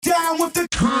down with the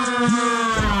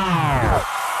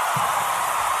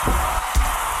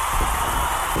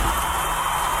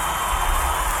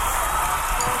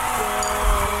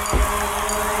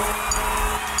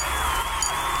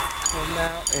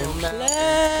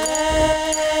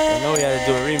I know we had to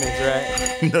do a remix, right?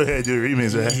 You know they had to do a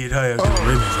remix, right? You know you have to do a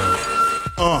remix, right?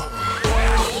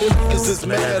 Is this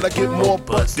man? I get more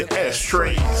butts The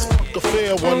ashtrays. The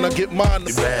fair one, I get mine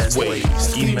the fast way.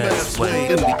 Ski mask way,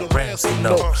 illegal ransom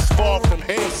notes. Far from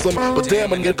handsome, but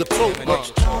damn a nigga tote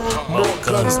much. More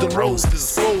guns than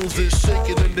roses. Roses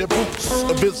shaking in their boots.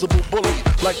 A visible bully,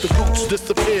 like the roots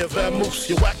disappear. Vamoose,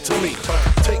 you whack to me.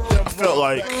 Take them felt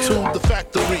like to the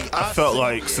factory. I felt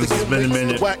like since it's been a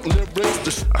minute, Whack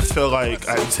lyrics. I felt like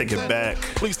I had to take it back.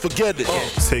 Please forget it.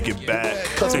 Take it back.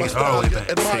 Cause Take my it all the way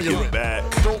style, back. Take it back.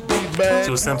 Don't be mad.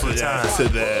 To a simpler time. To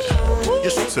that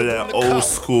old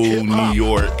school New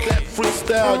York. That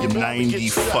freestyle, you 90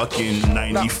 fucking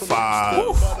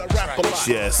 95.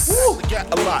 Just that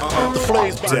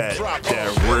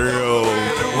real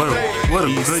What a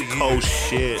East good year. Coast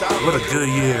shit. What a good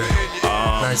year.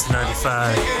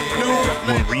 1995.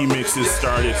 When remixes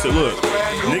started to look,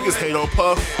 niggas hate on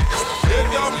Puff,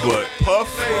 but Puff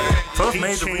he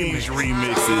made the changed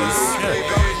remixes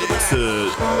to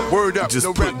Word up, just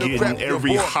no put rap, no getting rap, no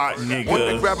every boy. hot When they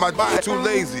nigga grab my body, too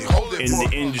lazy. Hold it in the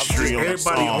industry on the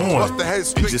Everybody song. on. Bust the head And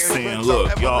straight just and saying, rinse look,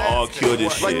 out y'all all everlasting. kill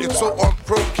this Like shit. it's so on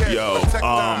pro cash. Yo, Protect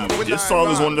time. When this I song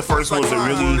is rhyme, one of the first ones that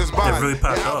really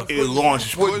popped off. it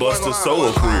launched Busta's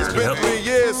solo career. Spent 3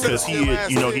 years Because since he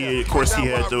had, you know, of course he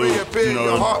had the, you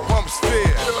know, heart pumps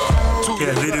fear.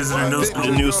 Yeah, leaders in the new school.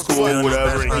 the new school or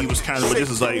whatever, and he He was kind of, but this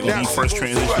is like when he first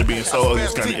transitioned to being solo, he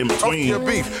was kind of in between.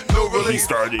 He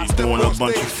started doing a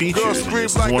bunch of features, and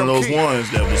this is one of those ones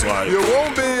that was like, You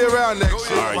won't be around next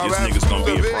year. Alright, this nigga's gonna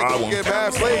be a problem. Get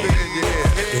bad flavor in your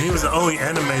head. And he was the only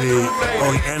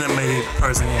animated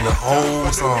person in the whole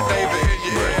song.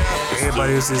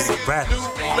 Everybody was just rapping.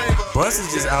 Bus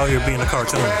is just out here being a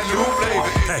cartoon.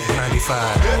 Back in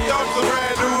 95.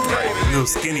 Little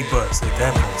skinny Bus at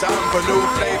that point. Time for new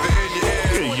flavor in your head.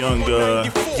 young,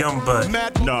 Young Bud.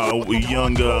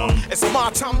 young, It's my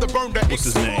time to burn the what's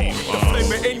his name?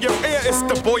 flavor in your ear. It's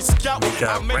the Boy Scout. We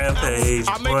got Rampage,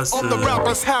 I make all the Busta.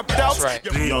 rappers have doubts.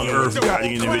 That's right. Young Irv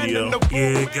Gotti in the video.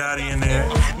 Yeah, Gotti in there.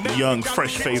 Young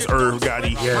fresh face Irv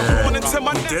Gotti. Yeah.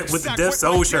 With the Def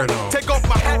Soul shirt on. Take off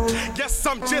my hat. Yes,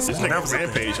 I'm just. This nigga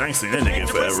Rampage, I ain't seen that nigga in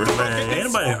forever. Man, ain't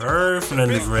nobody heard from that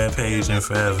nigga Rampage in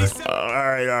forever.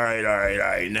 Alright.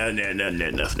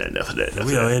 Enough of that.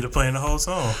 We don't end up playing the whole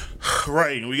song.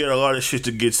 Right, we got a lot of shit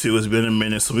to get to. It's been a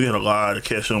minute, so we got a lot to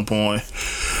catch up on.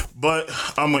 But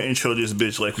I'm gonna intro this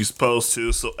bitch like we supposed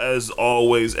to. So as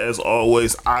always,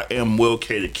 I am Will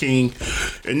K the King,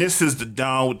 and this is the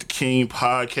Down with the King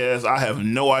podcast. I have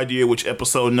no idea which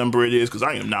episode number it is because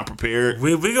I am not prepared.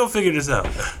 We gonna figure this out.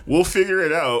 We'll figure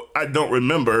it out. I don't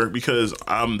remember because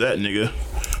I'm that nigga.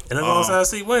 And alongside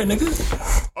C Wade,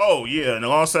 nigga. Oh yeah, and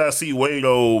alongside C Wade,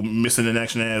 missing in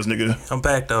action ass nigga. I'm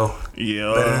back though.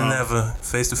 Yeah, Better than ever.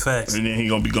 Face to facts. and then he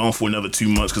gonna be gone for another 2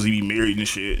 months because he be married and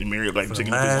shit, and married like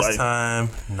taking up his Last life. time,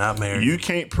 not married. You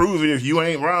can't prove it if you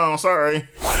ain't wrong. Sorry.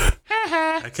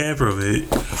 I can't prove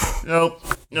it. Nope.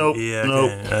 Yeah,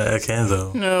 Nope. I can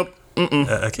though. Nope.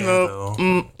 I can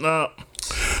though. No.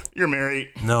 You're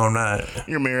married. No, I'm not.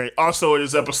 You're married. Also, it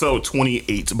is episode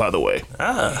 28, by the way.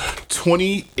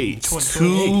 28.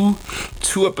 28.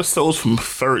 Two episodes from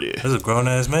 30. That's a grown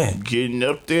ass man. Getting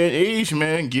up there in age,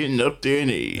 man. Getting up there in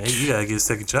Hey, age. you gotta get a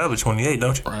second job at 28,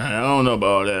 don't you? I don't know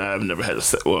about that. I've never had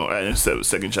I didn't have a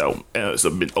second job. It's a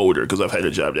bit older because I've had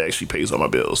a job that actually pays all my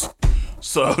bills.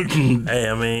 So, Hey,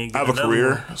 I mean, I have a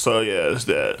career. So, yeah, it's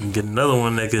that. Get another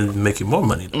one that can make you more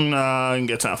money. Though. Nah, I ain't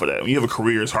got time for that. When you have a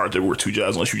career, it's hard to work 2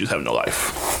 jobs unless you just have no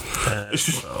life.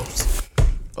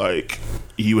 Like,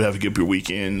 you have to give up your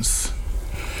weekends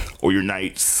or your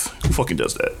nights. Who fucking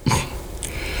does that?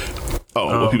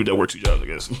 Well, people that work 2 jobs, I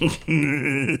guess.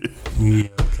 Yeah,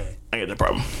 okay. I ain't got that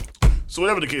problem. So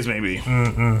whatever the case may be.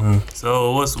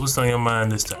 So what's on your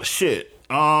mind this time? Shit.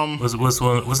 What's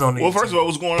on the Well, first of all,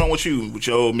 what's going on with you? With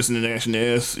your missing in action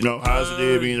ass? You know, how's it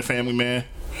there being a family man?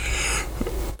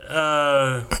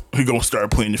 We gonna start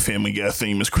playing the Family Guy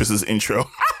theme as Chris's intro.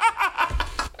 I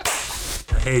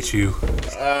hate you.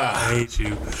 I hate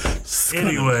you.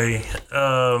 Anyway,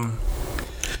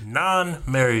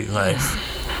 non-married life.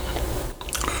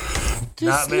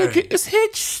 Not married. Is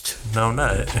hitched. No, I'm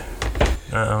not.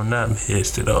 I'm not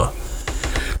hitched at all.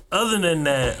 Other than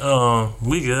that,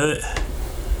 we good.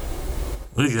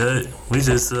 We good. We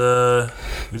just out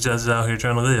here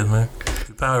trying to live, man.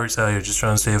 The Pirates out here just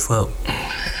trying to stay afloat.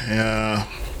 Yeah.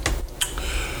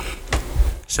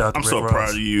 Shout out to I'm Rick so Ross. proud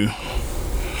of you.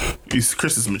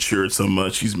 Chris has matured so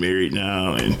much. He's married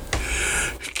now and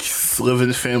he's living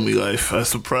the family life. I'm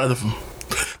so proud of him.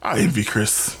 I envy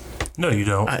Chris. No, you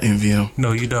don't. I envy him.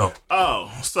 No, you don't.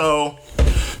 Oh, so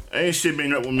ain't shit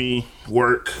been up with me.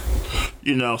 Work.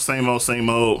 You know, same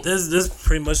old. This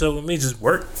pretty much up with me. Just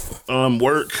work.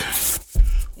 Work.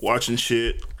 Watching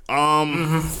shit.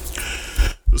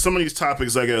 Some of these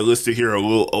topics I got listed here are a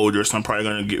little older, so I'm probably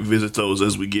gonna visit those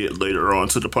as we get later on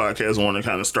to the podcast. I want to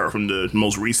kind of start from the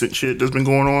most recent shit that's been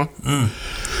going on.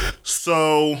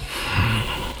 So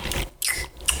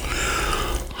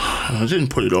I didn't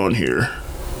put it on here.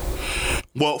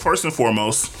 Well, first and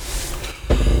foremost,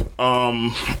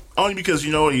 only because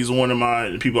he's one of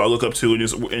my people I look up to in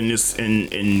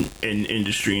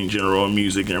industry in general, and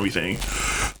music and everything.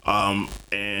 And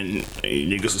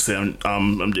niggas will say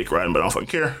I'm dick riding, but I don't fucking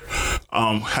care.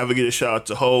 Have a get a shout out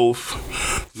to Hove,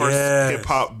 first hip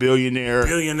hop billionaire.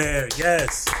 Billionaire,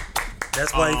 yes.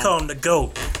 That's why you call him the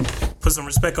GOAT. Put some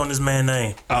respect on this man's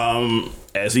name.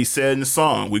 As he said in the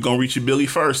song, we're gonna reach you Billy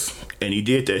first, and he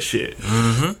did that shit.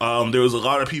 There was a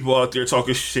lot of people out there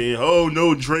talking shit. Oh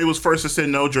no, Dre was first. I said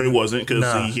no, Dre wasn't,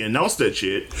 because he announced that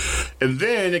shit, and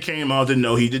then it came out that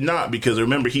no, he did not, because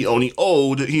remember he only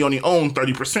owned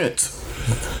 30%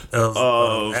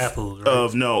 of Apple,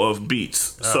 right? of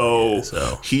Beats. So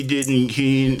he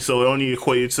didn't. So it only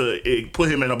equated to, it put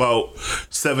him in about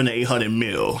 700 to 800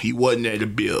 mil. He wasn't at a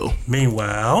bill.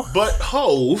 Meanwhile, but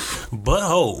Hove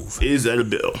is at a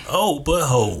bill.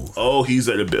 Oh, he's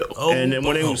at a bill. And then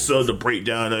when they saw the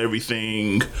breakdown of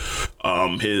everything,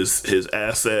 his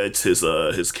assets,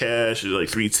 his cash is like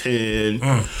 310.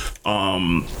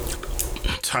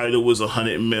 Title was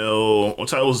 100 mil.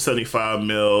 Title was 75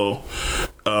 mil.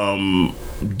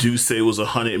 Duce was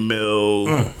 100 mil.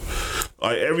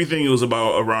 Like everything was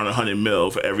about around 100 mil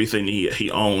for everything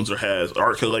he owns or has.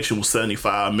 Art collection was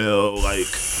 75 mil. Like,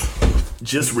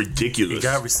 just ridiculous. He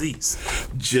got receipts.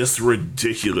 Just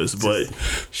ridiculous. But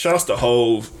shouts to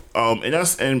Hove.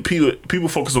 And people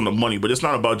focus on the money, but it's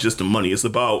not about just the money. It's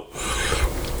about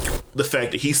the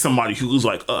fact that he's somebody who's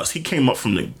like us. He came up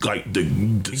from the gutter.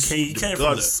 From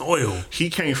the soil. He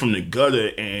came from the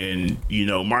gutter, and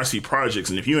Marcy Projects.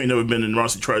 And if you ain't never been in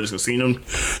Marcy Projects and seen them,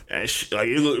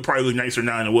 it probably look nicer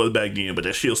now than it was back then. But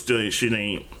that shit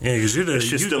ain't. Yeah, because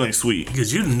still ain't sweet.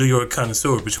 Because you're the New York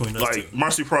connoisseur between us. Like,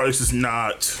 Marcy Projects is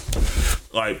not.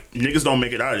 Like, niggas don't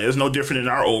make it out of there. It's no different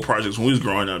than our old projects when we was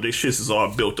growing up. They shits is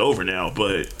all built over now.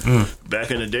 But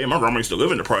back in the day, my grandma used to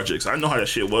live in the projects. I know how that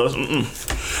shit was.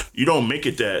 You don't make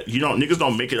it that. Niggas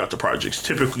don't make it out the projects.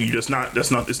 Typically, it's not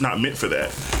meant for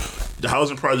that. The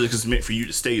housing project is meant for you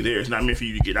to stay there. It's not meant for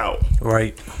you to get out.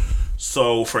 Right.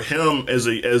 So for him, as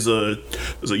a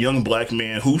young black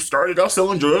man who started out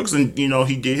selling drugs, and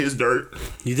he did his dirt.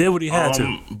 He did what he had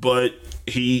to. But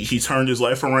he turned his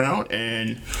life around,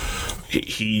 and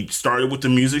he started with the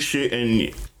music shit,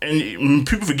 and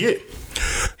people forget.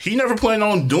 He never planned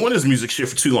on doing his music shit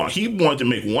for too long. He wanted to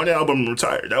make one album and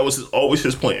retire. That was always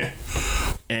his plan.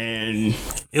 And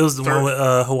it was the one with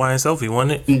Hawaiian Sophie,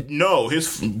 wasn't it? No,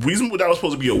 his Reasonable Doubt was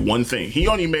supposed to be a one thing. He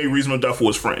only made Reasonable Doubt for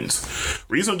his friends.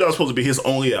 Reasonable Doubt was supposed to be his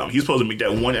only album. He was supposed to make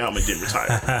that one album and then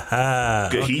retire.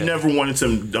 Okay. He never wanted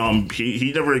to.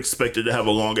 He never expected to have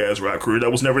a long ass rap career.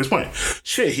 That was never his plan.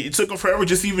 Shit, it took him forever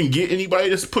just to even get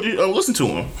anybody to put it and listen to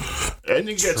him. That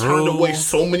nigga got turned away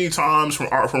so many times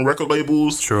from record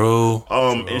labels. True.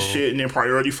 And shit, and then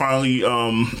Priority finally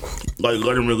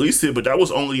let him release it. But that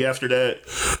was only after that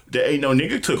Ain't No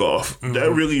Nigga took off.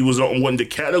 That really was one of the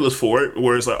catalyst for it,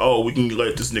 where it's like, oh, we can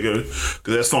let this nigga,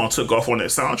 because that song took off on that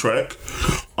soundtrack.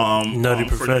 Nutty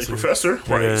Professor,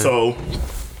 right? Yeah. So,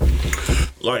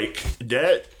 like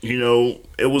that,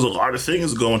 it was a lot of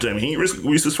things going to him. He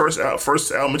released his first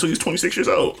album until he was 26 years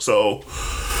old. So,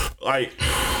 like,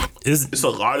 it's a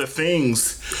lot of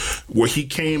things where he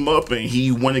came up and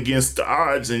he went against the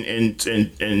odds, and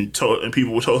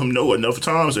people told him no enough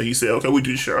times, and he said, okay, we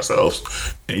do this shit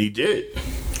ourselves, and he did.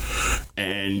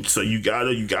 And so you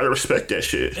gotta respect that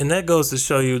shit. And that goes to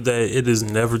show you that it is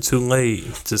never too late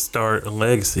to start a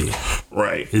legacy.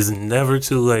 Right. It's never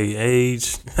too late.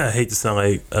 Age, I hate to sound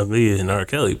like Aaliyah and R.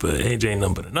 Kelly, but age ain't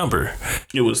nothing but a number.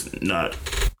 It was not.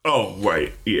 Oh,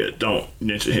 right. Yeah, don't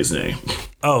mention his name.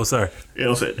 Oh, sorry. You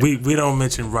know what I'm saying? We don't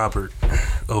mention Robert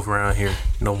over around here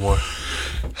no more.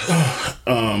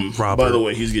 Robert. By the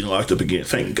way, he's getting locked up again.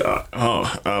 Thank God.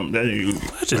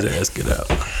 Let's just ask it out.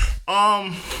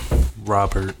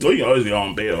 Robert. Well, you always get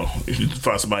on bail. If you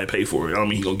find somebody to pay for it, I don't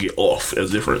mean he's gonna get off.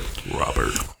 That's different.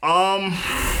 Robert.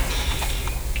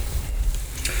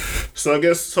 So I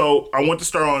guess I want to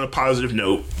start on a positive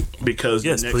note. because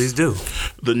Yes, please do.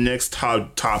 The next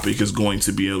topic is going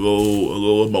to be a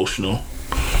little emotional.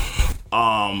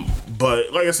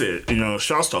 But like I said,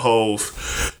 shouts to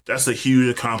Hove. That's a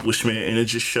huge accomplishment, and it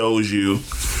just shows you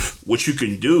what you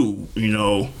can do.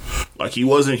 Like he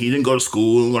didn't go to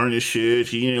school and learn this shit.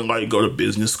 He didn't go to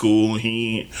business school.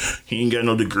 He ain't got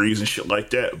no degrees and shit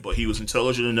like that. But he was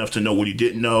intelligent enough to know what he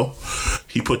didn't know.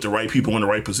 He put the right people in the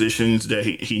right positions that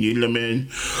he needed them in.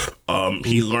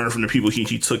 He learned from the people.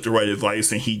 He took the right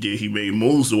advice, and he made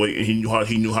moves the way, and he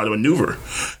knew how to maneuver.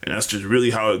 And that's just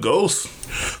really how it goes.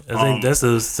 I think that's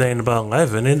a saying about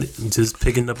life, and it just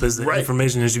picking up as the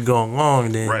information as you go along,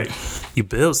 and then you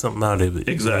build something out of it.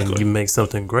 Exactly. And you make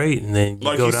something great, and then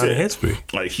you go down in history.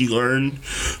 Like he learned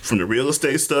from the real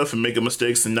estate stuff and making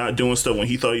mistakes and not doing stuff when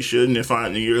he thought he shouldn't, and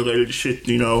find a year later the shit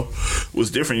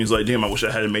was different. He's like, damn, I wish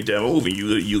I hadn't made that move. And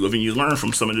you live and you learn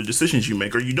from some of the decisions you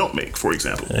make or you don't make, for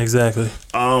example. Exactly.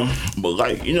 But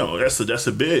that's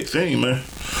a big thing, man.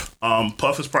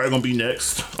 Puff is probably gonna be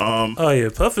next.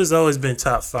 Puff has always been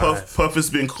top 5. Puff has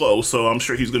been close, so I'm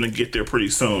sure he's gonna get there pretty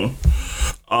soon.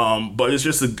 But it's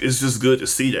just good to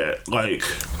see that,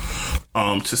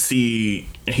 to see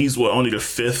he's only the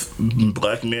 5th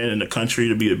black man in the country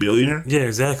to be a billionaire. Yeah,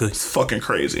 exactly. It's fucking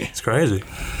crazy. It's crazy.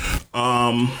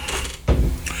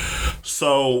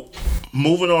 So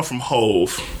moving on from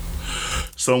Hove.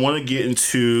 So I want to get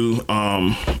into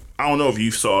I don't know if you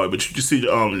saw it, but you see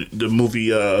the movie,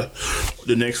 the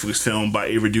Netflix film by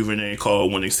Ava DuVernay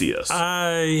called When They See Us.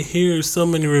 I hear so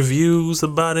many reviews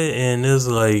about it, and there's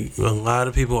a lot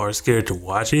of people are scared to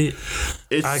watch it.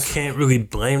 I can't really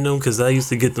blame them because I used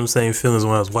to get them same feelings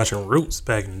when I was watching Roots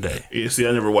back in the day. Yeah, see,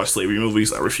 I never watched slavery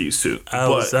movies. I refuse to. I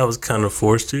was kind of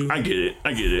forced to. I get it.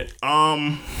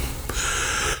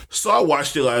 So I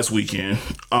watched it last weekend.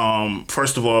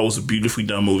 First of all, it was a beautifully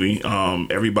done movie.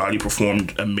 Everybody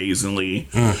performed amazingly.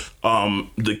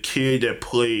 The kid that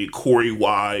played Corey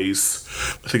Wise,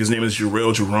 I think his name is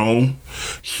Jarrell Jerome.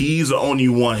 He's the only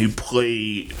one who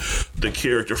played the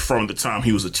character from the time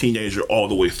he was a teenager all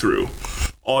the way through.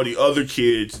 All the other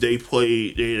kids, they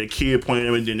had a kid playing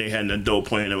them, and then they had an adult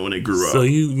playing them when they grew up. So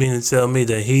you mean to tell me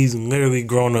that he's literally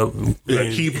grown up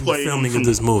he played the filming of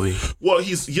this movie? Well,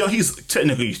 he's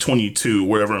technically 22,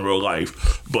 whatever, in real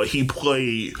life, but he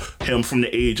played him from the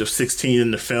age of 16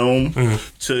 in the film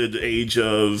to the age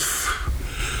of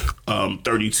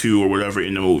 32 or whatever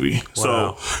in the movie.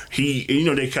 Wow. So he,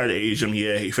 they kind of aged him.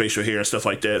 Yeah, he facial hair and stuff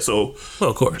like that. So, well,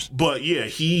 of course. But yeah,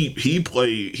 he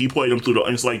played him through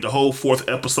and it's like the whole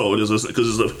 4th episode is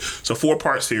because it's a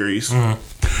 4-part series.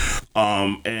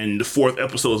 And the 4th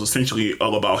episode is essentially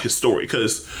all about his story.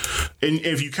 Because, and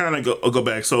if you kind of go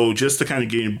back, so just to kind of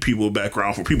give people a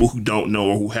background for people who don't know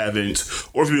or who haven't,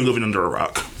 or if you're living under a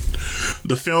rock.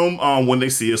 The film, When They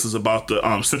See Us, is about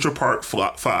the Central Park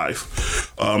 5.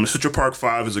 Central Park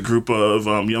 5 is a group of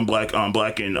young black and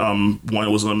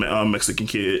one was a Mexican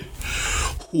kid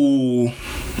who.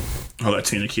 A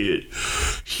Latina kid.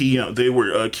 They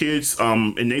were kids in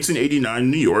 1889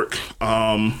 in New York.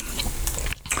 A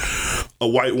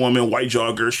white woman, white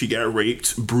jogger, she got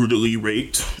brutally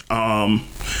raped. And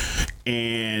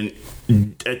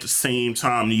at the same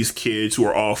time, these kids who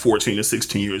are all 14 to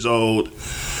 16 years old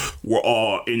were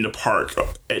all in the park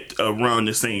at around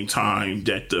the same time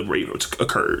that the rape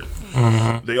occurred.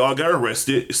 They all got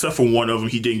arrested, except for one of them.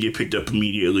 He didn't get picked up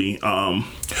immediately.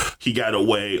 He got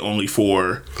away only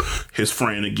for his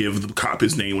friend to give the cop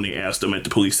his name when they asked him at the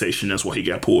police station. That's why he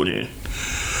got pulled in.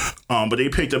 But they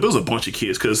picked up, it was a bunch of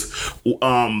kids because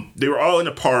they were all in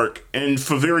the park, and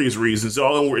for various reasons.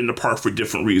 All of them were in the park for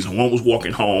different reasons. One was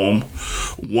walking home.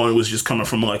 One was just coming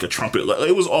from like a trumpet.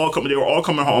 They were all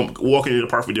coming home, walking in the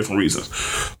park for different reasons.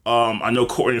 I know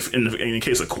Corey, in the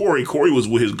case of Corey was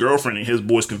with his girlfriend, and his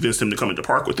boys convinced him to come into the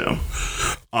park with them.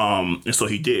 And so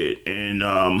he did. And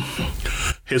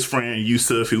his friend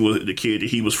Yusuf, who was the kid that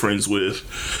he was friends with,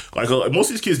 like most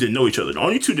of these kids didn't know each other. The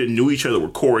only two that knew each other were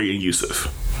Corey and Yusuf.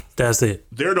 That's it.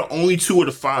 They're the only 2 of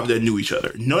the 5 that knew each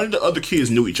other. None of the other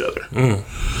kids knew each other.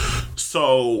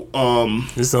 So,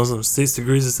 this is some 6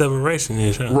 degrees of separation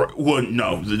here. Huh? Well,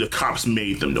 no, the cops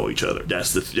made them know each other.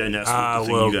 That's the thing. You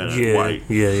gotta, right?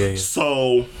 Yeah.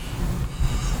 So,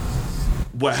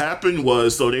 what happened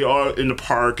was, they are in the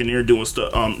park and they're doing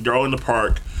stuff. They're all in the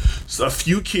park. So a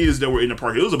few kids that were in the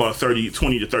park, it was about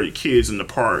 20 to 30 kids in the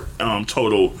park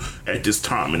total at this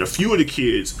time. And a few of the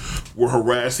kids were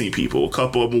harassing people. A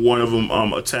couple of them, one of them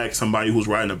attacked somebody who was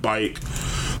riding a bike.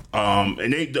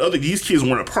 And these kids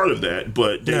weren't a part of that,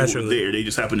 but they were there. They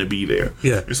just happened to be there.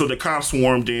 Yeah. And so the cops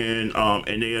swarmed in,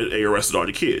 and they arrested all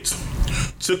the kids.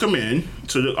 Took them in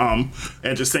to the,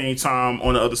 at the same time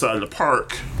on the other side of the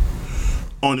park.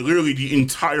 on literally the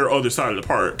entire other side of the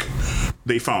park,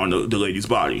 they found the lady's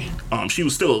body. She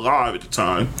was still alive at the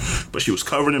time, but she was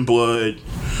covered in blood,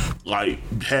 like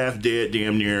half dead,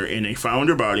 damn near, and they found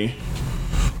her body.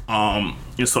 And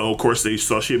so, of course, they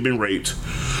saw she had been raped.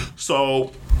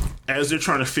 So, as they're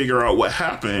trying to figure out what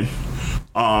happened,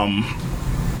 I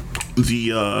think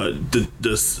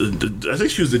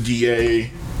she was the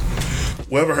DA,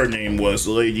 whatever her name was,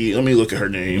 the lady. Let me look at her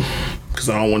name, because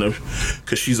I don't want to,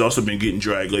 because she's also been getting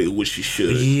dragged lately, which she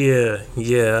should. Yeah,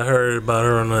 I heard about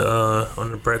her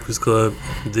on the Breakfast Club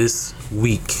this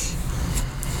week,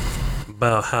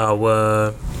 about how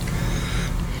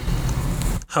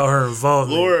her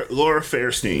involvement. Laura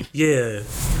Fairstein. Yeah.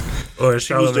 Or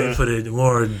Charlamagne put it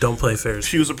more, don't play Fairstein.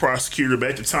 She was a prosecutor, but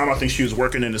at the time I think she was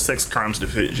working in the sex crimes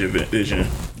division.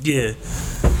 Yeah.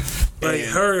 Like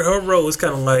her role was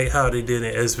kind of like how they did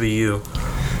in SVU.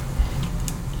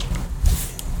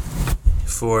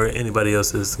 For anybody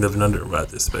else that's living under about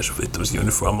this special victims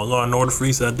uniform, I'm a Law and Order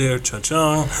freaks out there,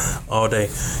 chung all day.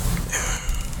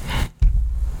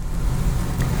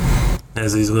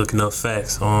 As he's looking up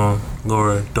facts on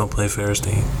Laura, don't play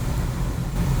Fairstein.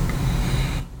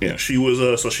 Yeah, she was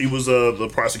the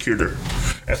prosecutor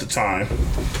at the time,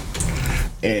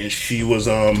 and she was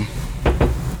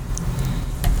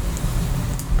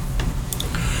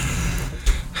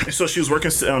so she was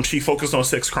working. She focused on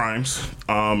sex crimes,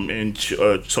 and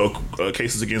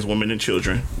cases against women and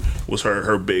children was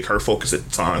her focus at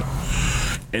the time.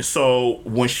 And so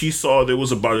when she saw there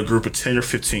was about a group of 10 or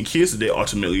 15 kids that they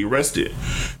ultimately arrested,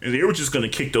 and they were just going to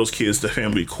kick those kids to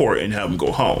family court and have them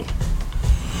go home.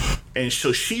 And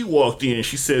so she walked in and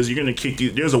she says, "You're gonna kick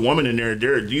these. There's a woman in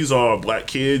there. These are black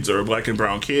kids or black and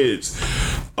brown kids.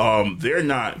 They're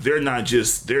not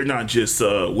just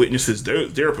witnesses.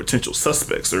 They're potential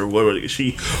suspects or whatever."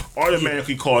 She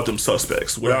automatically called them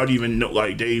suspects without even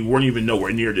they weren't even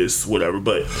nowhere near this, whatever.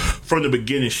 But from the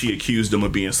beginning, she accused them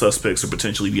of being suspects or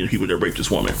potentially being people that raped this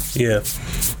woman. Yeah.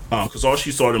 Because all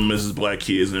she saw them as black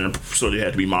kids, and so they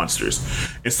had to be monsters.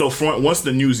 And so once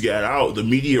the news got out, the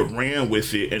media ran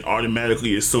with it and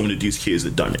automatically assumed that these kids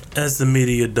had done it. As the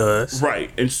media does. Right.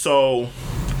 And so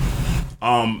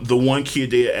the one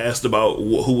kid they had asked about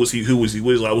who was he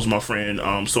with, I was my friend,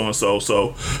 so-and-so.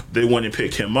 So they went and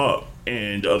picked him up.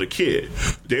 And the other kid,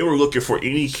 they were looking for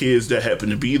any kids that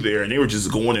happened to be there, and they were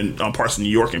just going in parts of New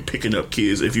York and picking up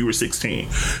kids if you were 16.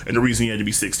 And the reason you had to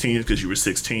be 16 is because you were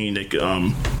 16. They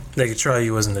could try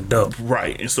you as an adult,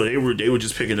 right? And so they were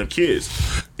just picking up kids.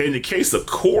 In the case of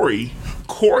Corey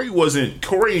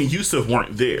and Yusuf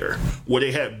weren't there. Well,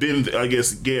 they had been, I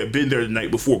guess, they had been there the night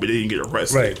before, but they didn't get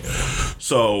arrested. Right.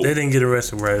 So they didn't get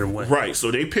arrested right away. Right. So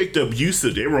they picked up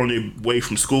Yusuf. They were on their way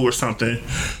from school or something.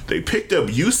 They picked up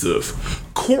Yusuf.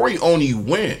 Corey only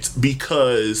went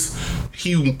because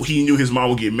he knew his mom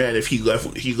would get mad if he let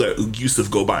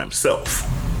Yusuf go by himself.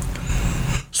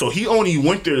 So he only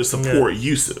went there to support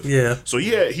Yusuf. Yeah. So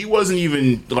he wasn't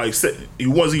even one of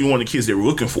the kids they were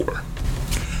looking for.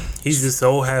 He just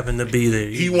so happened to be there.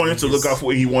 He wanted to look out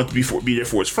for. He wanted to be there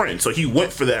for his friend. So he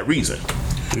went for that reason.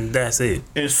 That's it.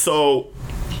 And so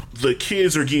the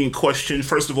kids are getting questioned.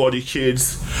 First of all, the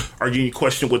kids are getting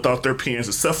questioned without their parents,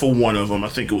 except for one of them. I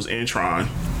think it was Antron.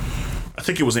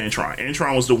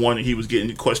 Antron was the one that he was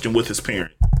getting questioned with his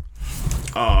parent.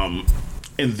 And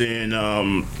then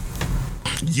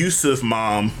Yusuf's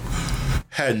mom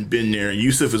hadn't been there.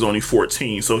 Yusuf is only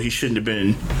 14, so he shouldn't have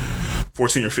been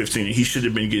 14 or 15. And he should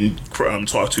have been getting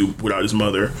talked to without his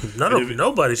mother. None of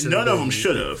them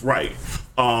should have. Right.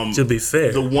 To be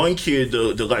fair, the one kid,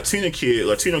 the Latino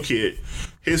kid,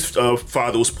 his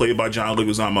father was played by John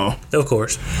Leguizamo. Of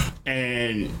course.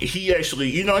 And he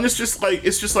actually, and it's just like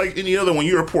any other. When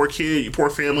you're a poor kid, your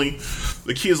poor family,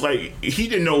 the kid's like, he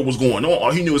didn't know what was going on.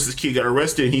 All he knew was his kid got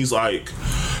arrested, and he's like,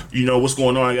 what's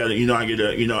going on? I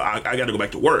gotta go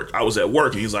back to work. I was at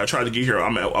work, and he's like, I tried to get here.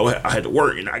 I had to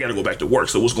work, and I gotta go back to work.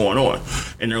 So what's going on?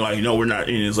 And they're like, no, we're not.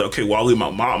 And it's like, okay, well, I'll leave my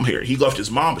mom here. He left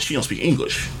his mom, but she don't speak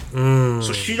English,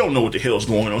 so she don't know what the hell's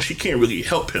going on. She can't really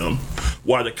help him.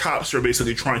 While the cops are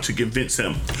basically trying to convince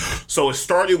him. So it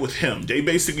started with him. They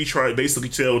basically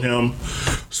told him.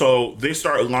 So they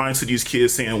started lying to these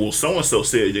kids saying, well, so-and-so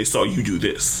said they saw you do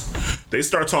this. They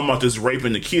start talking about this rape,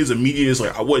 and the kids immediately is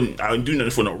like, I didn't do nothing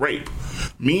for no rape.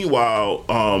 Meanwhile,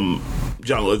 John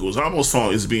Leguizamo's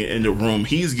song is being in the room.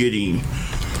 He's getting...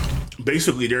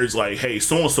 Basically, there's like, hey,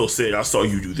 so-and-so said I saw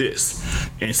you do this.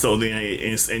 And so then,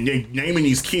 and they're naming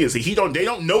these kids. They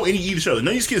don't know any each other. None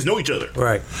of these kids know each other.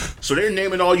 Right. So they're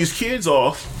naming all these kids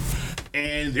off,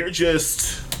 and they're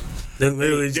just They're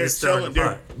literally They're just starting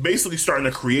they're basically starting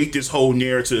to create this whole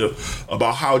narrative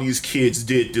about how these kids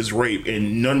did this rape,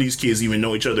 and none of these kids even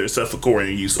know each other except for Corey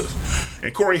and Yusuf.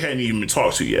 And Corey hadn't even been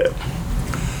talked to yet.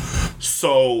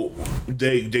 So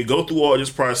they go through all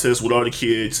this process with all the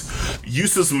kids.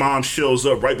 Yusuf's mom shows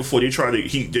up right before they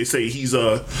they say he's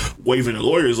waiving a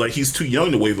lawyer. It's like he's too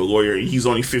young to waive a lawyer, and he's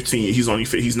only 15. He's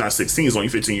not 16. He's only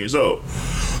 15 years old.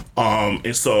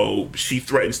 And so she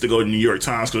threatens to go to the New York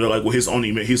Times because they're like, well, his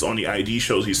only ID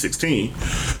shows he's 16.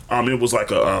 It was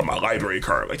like a library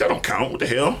card. Like, that don't count. What the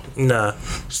hell? Nah.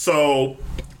 So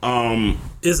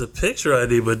it's a picture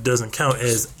ID, but it doesn't count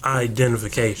as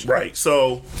identification. Right.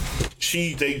 So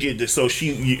she got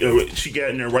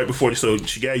in there right before. So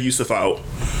she got Yusuf out.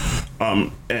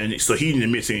 And so he didn't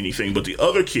admit to anything, but the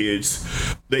other kids,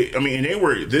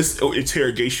 this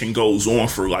interrogation goes on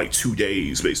for like 2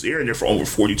 days, basically. They're in there for over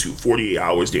 48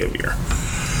 hours, damn near.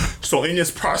 So in this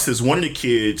process, one of the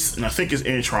kids, and I think it's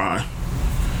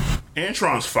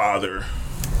Antron's father,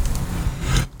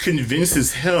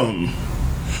 convinces him.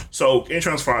 So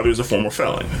Antron's father is a former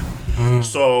felon.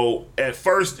 So at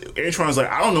first, Antron's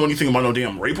like, I don't know anything about no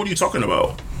damn rape. What are you talking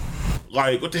about?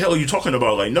 Like, what the hell are you talking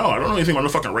about? Like, no, I don't know anything about no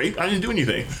fucking rape. I didn't do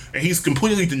anything. And he's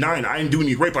completely denying, I didn't do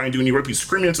any rape. He's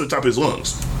screaming into the top of his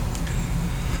lungs.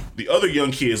 The other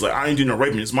young kid is like, I didn't do no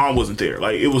rape, and his mom wasn't there.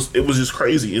 Like, it was just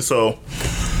crazy. And so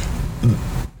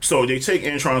they take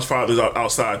Antron's father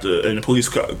outside, and the police,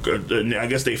 I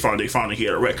guess they found that he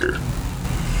had a record.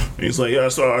 And he's like, yeah,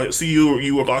 so I see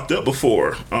you were locked up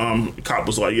before. The cop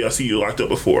was like, yeah, I see you locked up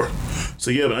before.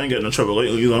 So yeah, but I ain't got no trouble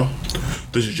lately,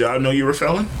 Does your job know you were a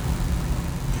felon?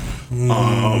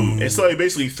 And so they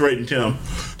basically threatened him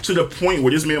to the point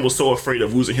where this man was so afraid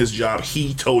of losing his job,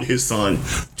 he told his son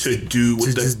to do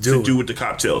what the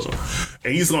cop tells him.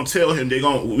 And he's gonna tell him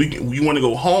you want to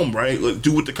go home, right? Like,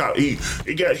 do what the cop. He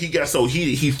got so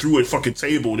heated, he threw a fucking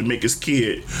table to make his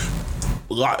kid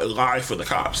lie for the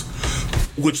cops,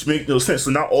 which make no sense.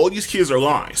 So now all these kids are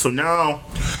lying. So now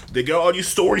they got all these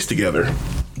stories together.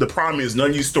 The problem is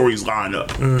none of these stories line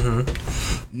up.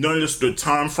 None of the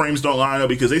time frames don't line up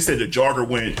because they said the jogger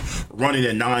went running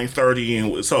at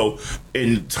 9:30, and so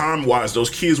in time wise, those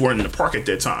kids weren't in the park at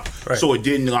that time, right. So it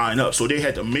didn't line up. So they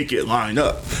had to make it line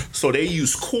up. So they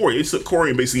used Corey. They took Corey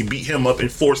and basically beat him up and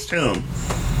forced him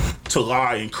to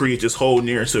lie and create this whole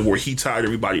narrative where he tied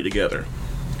everybody together.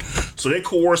 So they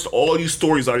coerced all these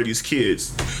stories out of these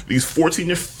kids, these 14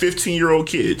 to 15-year-old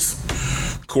kids,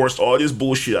 coerced all this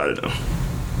bullshit out of them.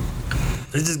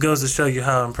 It just goes to show you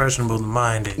how impressionable the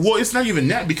mind is. Well, it's not even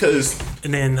that because...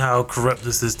 And then how corrupt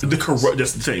the system is.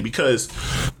 That's the thing, because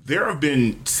there have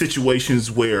been situations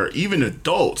where even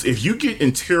adults, if you get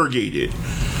interrogated,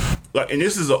 and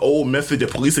this is an old method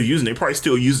that police are using, they probably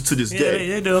still use it to this day.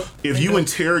 They do. If you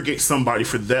interrogate somebody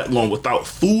for that long without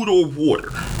food or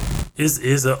water...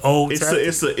 It's an old. It's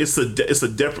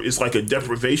like a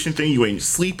deprivation thing. You ain't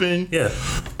sleeping. Yeah.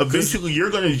 Eventually,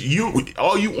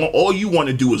 all you want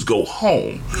to do is go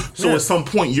home. So at some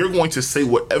point, you're going to say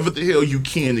whatever the hell you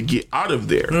can to get out of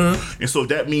there. And so if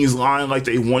that means lying like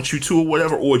they want you to or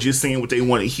whatever, or just saying what they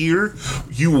want to hear,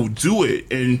 you will do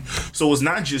it. And so it's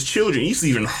not just children. It's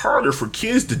even harder for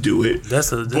kids to do it.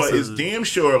 But it's damn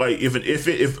sure like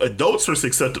if adults are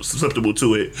susceptible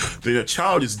to it, then a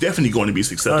child is definitely going to be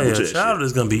susceptible to it. Child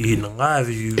is going to be eaten alive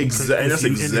if you introduce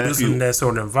them in that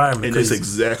sort of environment. And that's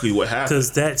exactly what happened.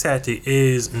 Because that tactic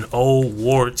is an old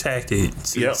war tactic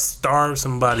to starve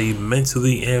somebody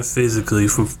mentally and physically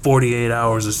for 48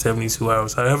 hours or 72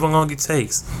 hours, however long it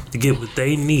takes to get what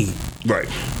they need. Right.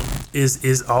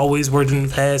 Is always worked in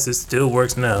the past. It still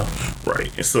works now. Right.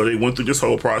 And so they went through this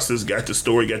whole process, got the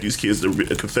story, got these kids to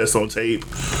confess on tape,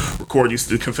 record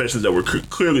the confessions that were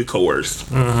clearly coerced.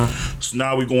 So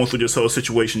now we're going through this whole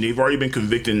situation. They've already been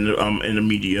convicted in the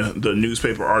media. The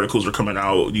newspaper articles are coming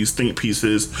out, these think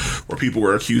pieces where people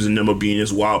were accusing them of being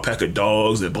this wild pack of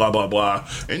dogs and blah blah blah.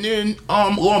 And then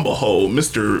lo and behold,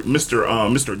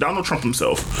 Mr. Donald Trump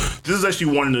himself. This is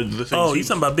actually one of the things. Oh, you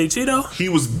talking about Big Cheeto? He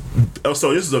was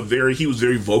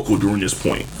very vocal during this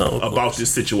point about this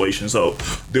situation. So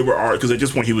there were because at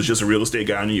this point he was just a real estate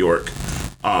guy in New York,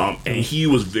 and he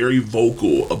was very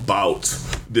vocal about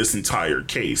this entire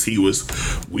case.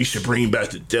 We should bring back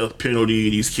the death penalty.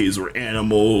 These kids were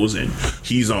animals, and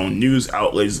he's on news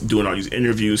outlets doing all these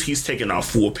interviews. He's taking out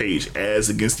full-page ads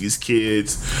against these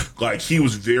kids. Like, he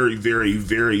was very, very,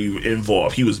 very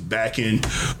involved. He was backing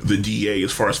the DA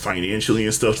as far as financially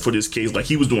and stuff for this case. Like,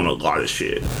 he was doing a lot of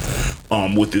shit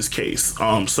with this case.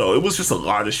 So it was just a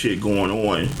lot of shit going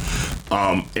on.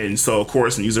 And so, of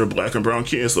course, and these are black and brown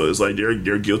kids, so it's like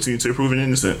they're guilty until proven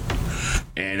innocent,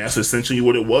 and that's essentially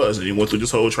what it was. And he went through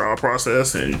this whole trial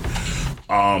process, and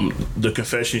the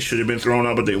confession should have been thrown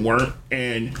out, but they weren't.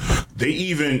 And they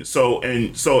even so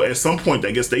at some point,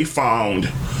 I guess they found,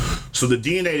 so the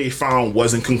DNA they found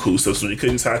wasn't conclusive, so they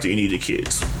couldn't tie to any of the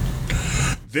kids.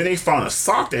 Then they found a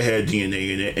sock that had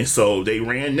DNA in it, and so they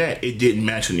ran that. It didn't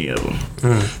match any of them.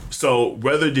 So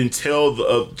rather than tell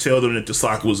them that the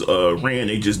sock was ran,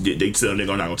 they just did. They tell they're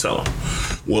not gonna tell them.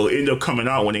 Well, it ended up coming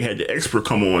out when they had the expert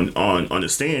come on the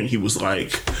stand. He was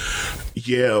like,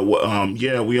 "Yeah,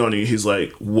 we only." He's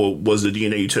like, "Well, was the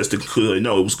DNA tested conclusive?"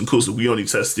 No, it was conclusive. We only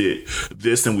tested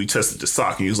this, and we tested the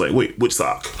sock. And he was like, "Wait, which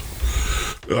sock?"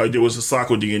 Like, there was a sock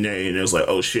with DNA, and it was like,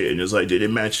 oh shit. And it's like, did it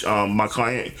match my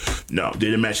client? No.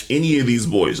 Did it match any of these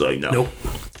boys? Like, no. Nope.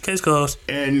 Case closed.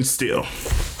 And still,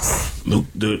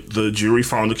 the jury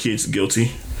found the kids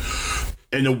guilty.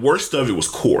 And the worst of it was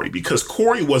Corey, because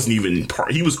Corey wasn't even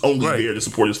part. He was only there to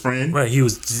support his friend. Right. He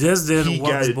was just there to He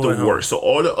walk got his it boy the home. worst. So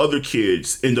all the other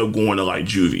kids end up going to like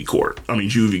juvie court. I mean,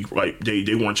 juvie, like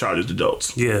they weren't charged as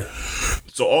adults. Yeah.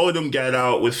 So all of them got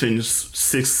out within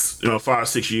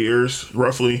 5-6 years,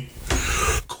 roughly.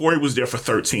 Corey was there for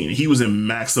 13. He was in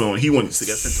maximum. He got sent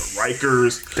to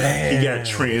Rikers. Damn. He got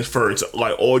transferred to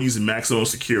like all these maximum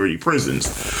security prisons.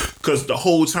 Because the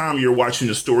whole time you're watching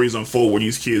the stories unfold where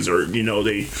these kids are,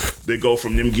 they go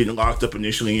from them getting locked up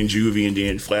initially in juvie, and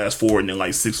then fast forward, and then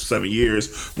like 6 or 7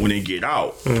 years when they get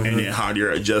out, and then how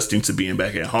they're adjusting to being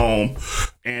back at home.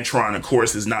 Antron, of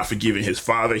course, is not forgiving his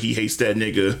father. He hates that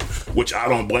nigga, which I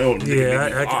don't blame him.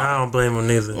 Yeah, I don't blame him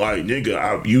neither. Like,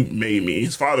 nigga, you made me.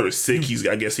 His father is sick.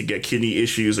 I guess he got kidney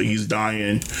issues, or he's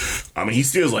dying. I mean, he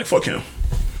still's like, fuck him.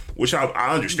 Which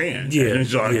I understand. Yeah,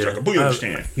 I completely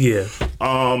understand. Yeah.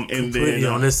 And Completely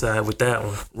then on this side with that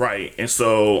one. right. And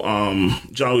so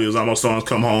John Leguizamo's sons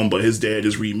come home, but his dad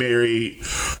is remarried,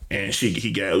 and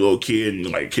he got a little kid,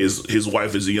 and like his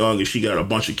wife is young, and she got a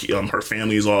bunch of her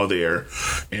family is all there,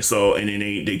 and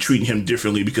then they treating him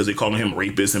differently because they calling him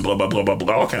rapist and blah blah blah blah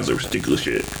blah, all kinds of ridiculous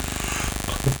shit.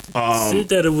 Shit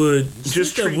that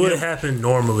would happen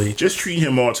normally. Just treating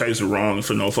him all types of wrong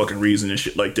for no fucking reason and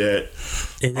shit like that.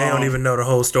 And they don't even know the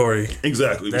whole story.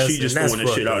 Exactly. But she just throwing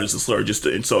this shit out as a slur just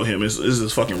to insult him. This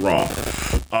is fucking wrong.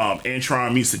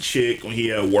 Antron meets a chick when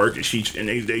he at work, and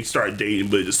they start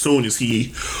dating, but as soon as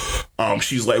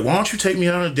she's like, why don't you take me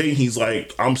on a date? And he's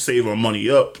like, I'm saving money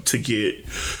up to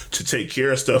take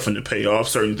care of stuff and to pay off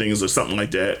certain things or something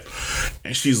like that.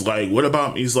 And she's like, what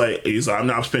about me? He's like, I'm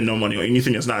not spending no money on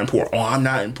anything that's not important. Oh, I'm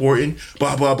not important.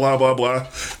 Blah, blah, blah, blah, blah.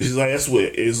 She's like, that's what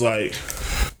it's like.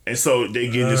 And so they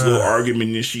get in this little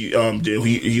argument, and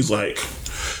he's like,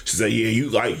 she's like, yeah,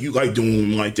 you like doing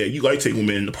women like that. You like taking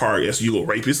women in the park. That's you a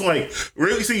rapist. Like,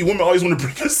 really? See, women always want to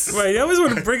bring us. Right, they always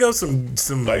want to bring up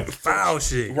some like foul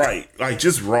shit. Right, like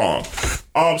just wrong.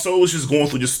 So it was just going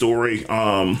through the story.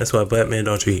 That's why black men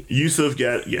don't cheat. Yusuf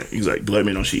got he's like black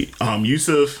men don't cheat.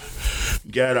 Yusuf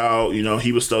got out.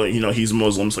 He was studying. He's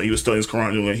Muslim, so he was studying his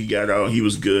Quran. When he got out, he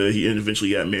was good. He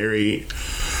eventually got married.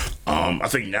 I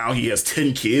think now he has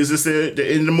 10 kids. It said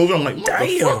in the movie. I'm like,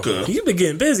 motherfucker, you been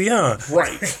getting busy, huh?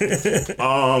 Right.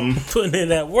 Putting in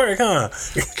that work, huh?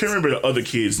 Can't remember the other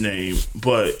kid's name,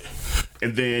 but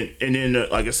and then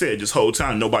like I said, this whole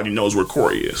time nobody knows where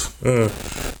Corey is.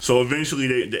 So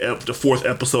eventually, the fourth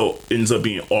episode ends up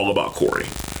being all about Corey.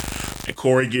 And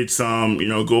Corey gets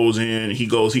goes in. He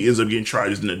ends up getting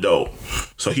tried as an adult.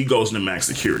 So he goes into max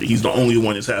security. He's the only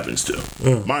one this happens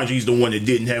to. Mind you, he's the one that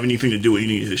didn't have anything to do with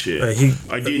any of this shit.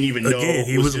 I didn't even know.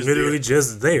 He was literally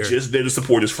just there. Just there to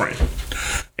support his friend.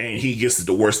 And he gets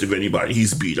the worst of anybody.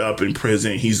 He's beat up in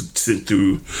prison. He's sent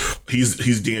through.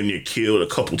 He's damn near killed a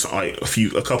couple times.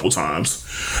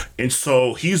 And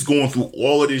so he's going through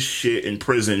all of this shit in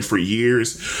prison for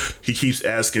years. He keeps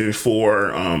asking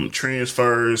for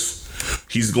transfers.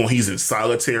 He's in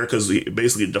solitaire because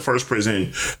basically the first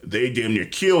prison they damn near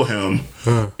kill him,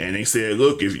 and they said,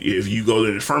 look, if you go to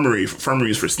the infirmary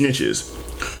is for snitches.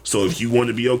 So if you want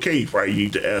to be okay, you probably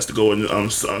need to ask to go in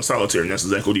solitary, and that's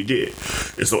exactly what he did.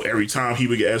 And so every time he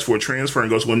would get asked for a transfer and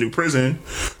go to a new prison,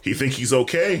 he think he's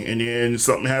okay, and then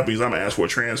something happens. I'm gonna ask for a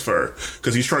transfer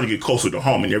because he's trying to get closer to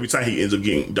home, and every time he ends up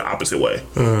getting the opposite way.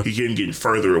 He getting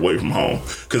further away from home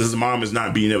because his mom is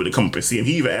not being able to come up and see him.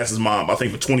 He even asked his mom, I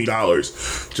think, for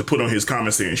 $20 to put on his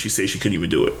commissary, and she said she couldn't even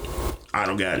do it. I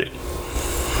don't got it.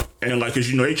 And like,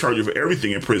 cause they charge you for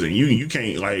everything in prison. You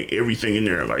can't, like, everything in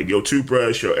there, like your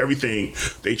toothbrush, your everything,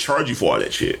 they charge you for all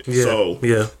that shit. Yeah, so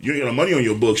yeah, you ain't got no money on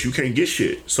your books, you can't get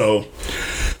shit. So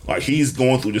Like he's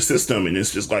going through the system, and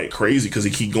it's just like crazy because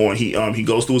he keep going. He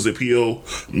goes through his appeal,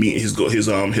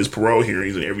 his parole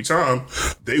hearings, and every time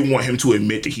they want him to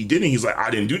admit that he didn't. He's like, I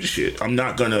didn't do the shit. I'm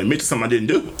not gonna admit to something I didn't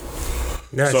do.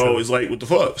 So it's like, what the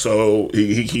fuck? So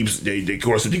he keeps they of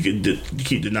course he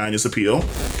keep denying his appeal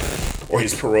or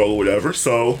his parole or whatever.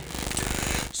 So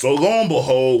lo and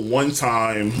behold, one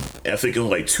time I think in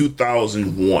like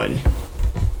 2001,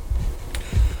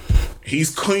 he's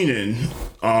cleaning.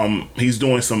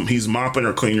 He's mopping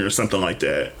or cleaning or something like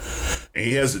that, and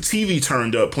he has the TV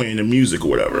turned up playing the music or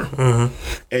whatever.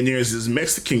 And there's this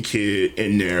Mexican kid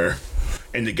in there.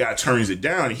 And the guy turns it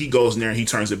down, and he goes in there and he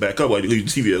turns it back up, like leave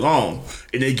the TV alone,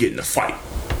 and they get in a fight.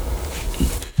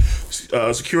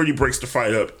 Security breaks the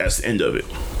fight up. That's the end of it.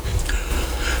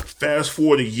 Fast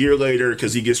forward a year later,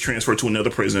 because he gets transferred to another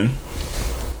prison,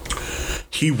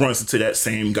 he runs into that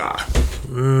same guy.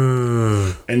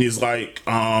 And he's like,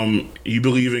 you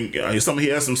believe in something?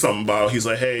 He asked him something about, he's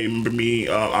like, hey, remember me?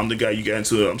 I'm the guy you got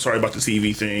into. I'm sorry about the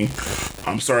TV thing.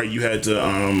 I'm sorry you had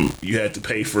to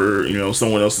pay for,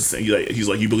 someone else's thing. He's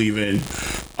like, you believe in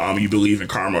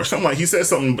karma or something. Like, he said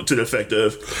something to the effect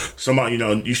of somebody,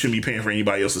 you shouldn't be paying for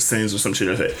anybody else's sins or some shit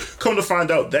like that. Come to find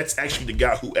out, that's actually the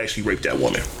guy who actually raped that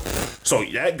woman. So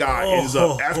that guy ends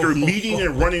up, after meeting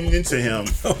and running into him,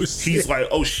 he's like,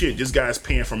 oh shit, this guy's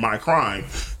paying for my crime.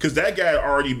 Because that guy had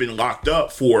already been locked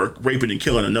up for raping and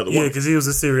killing another woman. Yeah, because he was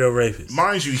a serial rapist.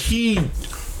 Mind you,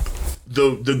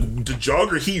 the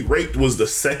jogger he raped was the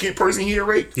second person he had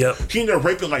raped. Yep. He ended up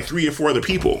raping like 3 or 4 other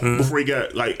people before he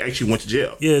got actually went to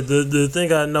jail. Yeah, the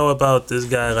thing I know about this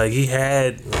guy, like he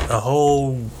had a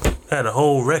whole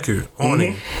record on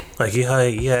him. Like he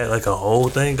had like a whole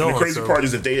thing going. And the crazy part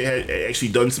is if they had actually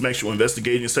done some actual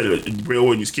investigating instead of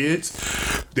railroading these kids,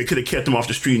 they could have kept them off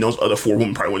the street, and those other 4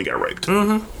 women probably wouldn't have got raped.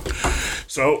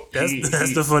 So that's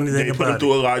the funny thing they about put him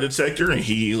through a lie detector, and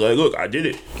he like, look, I did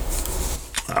it.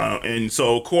 And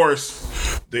so of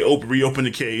course they reopened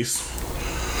the case.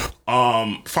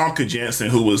 Famke Janssen,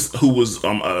 who was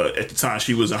at the time,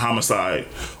 she was a homicide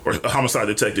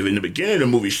detective. In the beginning of the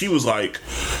movie, she was like,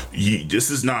 this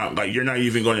is not like, you're not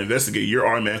even going to investigate, you're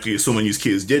automatically assuming these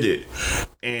kids did it.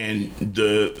 And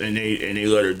they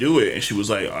let her do it, and she was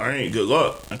like, all right, good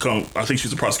luck. I think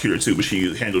she's a prosecutor too, but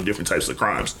she handled different types of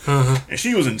crimes. And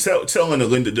she was telling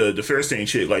the Fairstein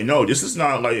chick, like, no, this is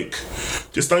not like,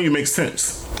 this don't even make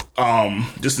sense.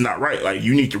 This is not right. Like,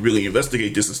 you need to really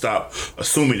investigate this and stop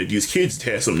assuming that these kids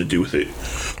had something to do with it.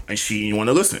 And she didn't want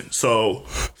to listen. So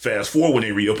fast forward when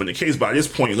they reopened the case, by this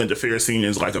point Linda Fairstein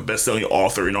is like a best-selling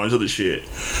author and all this other shit.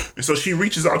 And so she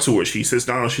reaches out to her. She sits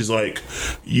down and she's like,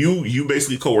 you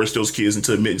basically coerced those kids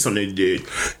into admitting something they did.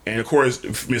 And of course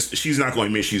she's not going to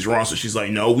admit she's wrong. So she's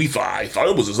like, no, I thought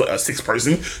it was a 6th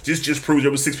person. Just proved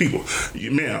there was 6 people.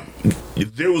 Man,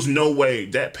 there was no way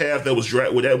that path that was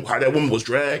dragged, how that woman was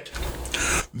dragged,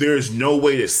 there's no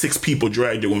way that 6 people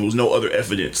dragged her when there was no other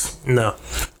evidence. No.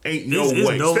 Ain't no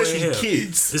way. No especially way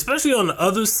kids. Especially on the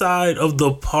other side of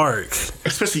the park.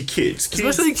 Especially kids.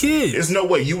 Especially kids. There's no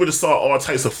way you would have saw all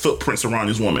types of footprints around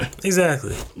this woman.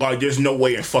 Exactly. Like, there's no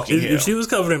way in fucking hell. If she was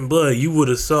covered in blood, you would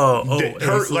have saw.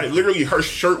 Literally, her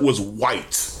shirt was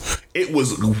white. It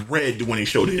was red when they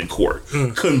showed it in court.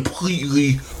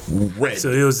 Completely red.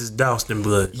 So it was just doused in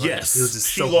blood. Yes. It was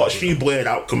just she bled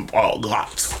out a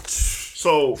lot.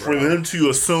 So for them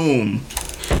to assume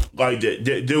like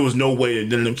that there was no way that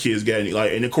none of them kids got any,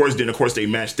 like, and of course they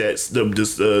matched that this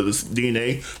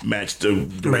DNA matched the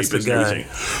rapist and everything.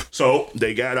 So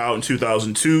they got out in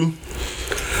 2002.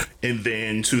 And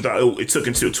then it took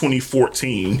until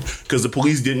 2014 because the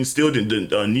police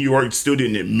New York still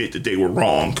didn't admit that they were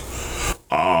wrong.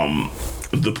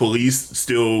 The police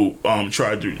still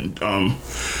tried to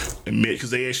admit, because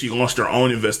they actually launched their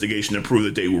own investigation to prove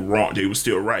that they were wrong. They were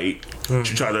still right, to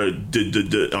try to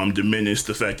diminish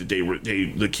the fact that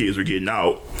the kids were getting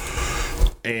out.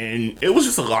 And it was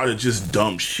just a lot of just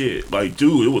dumb shit. Like,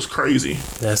 dude, it was crazy.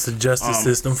 That's the justice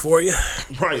system for you.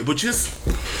 Right, but just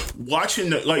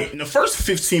watching in the first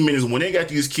 15 minutes when they got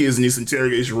these kids in this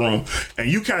interrogation room, and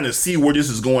you kind of see where this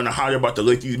is going and how they're about to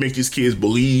make these kids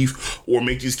believe or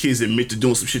make these kids admit to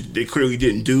doing some shit that they clearly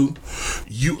didn't do.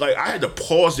 I had to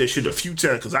pause that shit a few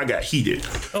times because I got heated.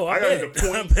 Oh, I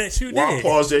bet you did. I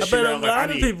paused that shit. I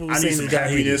need some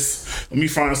happiness. Let me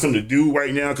find something to do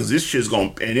right now because this shit's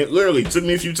going. And it literally took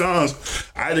me a few times.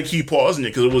 I had to keep pausing it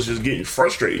because it was just getting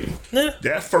frustrating. Yeah.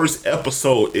 That first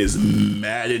episode is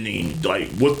maddening. Like,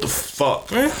 what the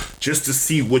fuck? Yeah. Just to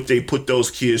see what they put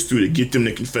those kids through to get them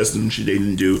to confess some shit they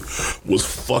didn't do was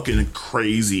fucking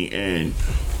crazy. And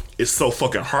it's so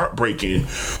fucking heartbreaking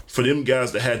for them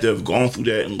guys that had to have gone through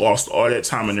that and lost all that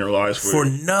time in their lives For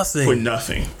nothing. For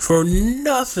nothing. For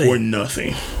nothing. For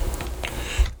nothing.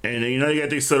 And you know they got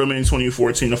their settlement in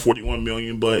 2014 of $41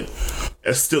 million, but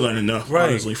that's still not enough,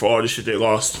 honestly, for all the shit they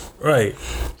lost. Right.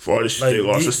 For all the shit they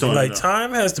lost, it's still not enough.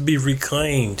 Time has to be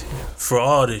reclaimed for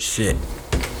all this shit.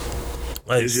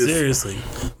 Like, seriously.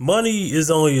 Money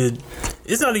is only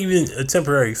it's not even a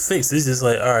temporary fix. It's just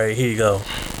like, all right, here you go.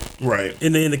 Right.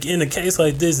 In a case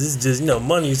like this, it's just,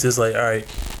 money is just like, all right,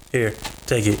 here,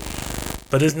 take it.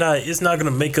 But it's not gonna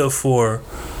make up for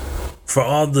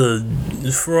all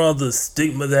the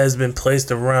stigma that has been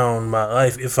placed around my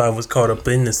life if I was caught up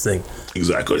in this thing.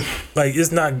 Exactly. Like,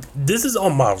 it's not. This is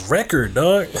on my record,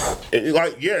 dog.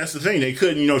 That's the thing. They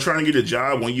couldn't, trying to get a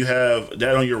job when you have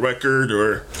that on your record,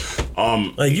 or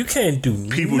like, you can't do.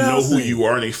 People know who you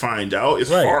are and they find out. It's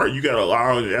hard. You got to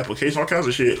allow the application, all kinds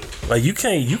of shit. Like, you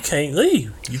can't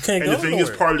leave. You can't. And go the thing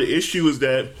nowhere. is, part of the issue is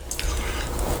that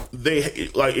they,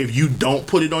 like, if you don't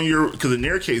put it on your, because in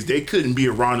their case they couldn't be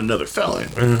around another felon.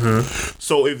 Mm-hmm.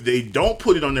 So if they don't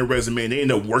put it on their resume and they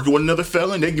end up working with another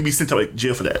felon, they can be sent to like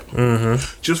jail for that.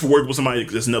 Mm-hmm. Just for working with somebody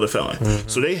that's another felon. Mm-hmm.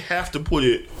 So they have to put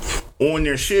it on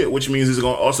their shit, which means it's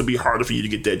going to also be harder for you to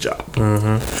get that job.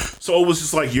 Mm-hmm. So it was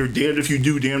just like, you're damned if you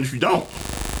do, damned if you don't.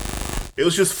 It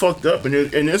was just fucked up. And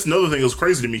that's another thing that was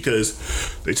crazy to me, because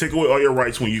they take away all your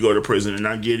rights when you go to prison, and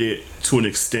I get it to an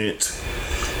extent.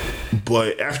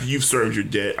 But after you've served your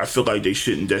debt, I feel like that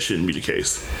shouldn't be the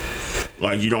case.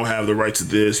 Like, you don't have the right to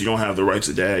this, you don't have the right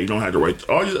to that, you don't have the right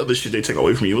to all this other shit they take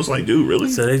away from you. It was like, dude, really?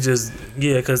 So they just,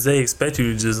 because they expect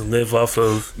you to just live off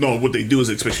of. No, what they do is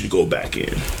expect you to go back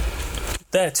in.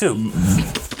 That too.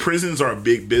 Prisons are a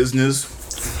big business.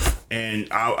 And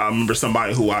I remember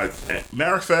somebody who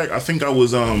matter of fact, I think I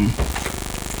was, so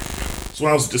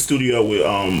when I was at the studio with,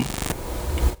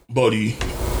 Bodie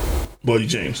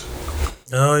James.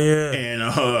 Oh yeah.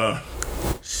 And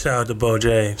shout out to Bo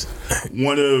James.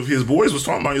 One of his boys was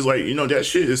talking about, he's like, that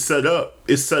shit is set up.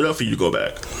 It's set up for you to go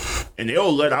back. And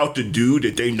they'll let out the dude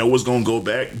that they know is gonna go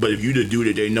back, but if you the dude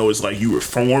that they know is like you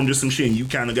reformed or some shit and you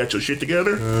kind of got your shit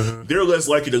together, they're less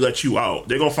likely to let you out.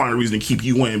 They're gonna find a reason to keep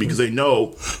you in, because they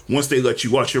know once they let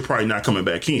you out, you're probably not coming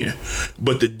back in.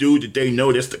 But the dude that they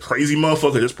know that's the crazy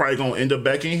motherfucker that's probably gonna end up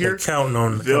back in here, they're counting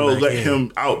on they'll let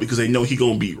him out because they know he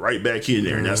gonna be right back in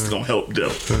there, and that's gonna help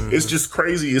them. It's just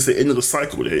crazy. It's the end of the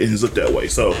cycle that it ends up that way.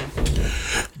 So,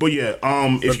 but yeah,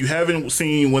 if you haven't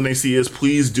seen When They See Us,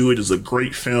 please do it. It's a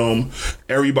great film.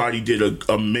 Everybody did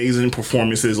amazing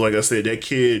performances. Like I said, that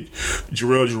kid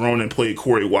Jarrell Jerome that played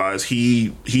Corey Wise,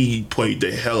 he played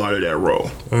the hell out of that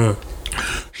role.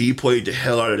 He played the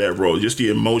hell out of that role. Just the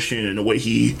emotion and the way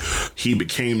he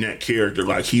became that character.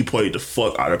 Like, he played the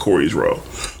fuck out of Corey's role.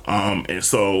 And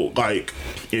so, like,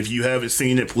 if you haven't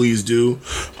seen it, please do.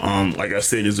 Like I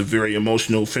said, it's a very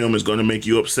emotional film. It's going to make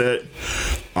you upset.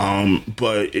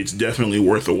 But it's definitely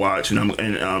worth a watch.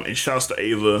 And shouts to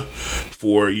Ava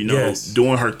for,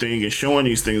 doing her thing and showing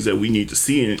these things that we need to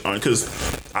see. Because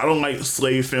I don't like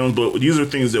slave films, but these are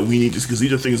things that we need to, because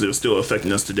these are things that are still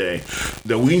affecting us today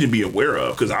that we need to be aware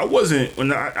of. Because I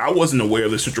wasn't aware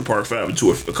of the Central Park 5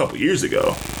 until a couple years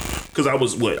ago. Because I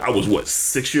was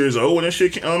 6 years old when that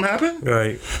shit happened.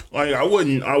 Right. Like, I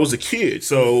was a kid.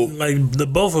 So, like, the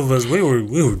both of us, we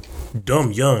were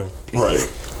dumb young. Right.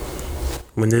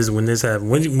 When this happened.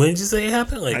 When did you say it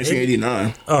happened? Like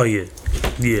 1989. Oh yeah.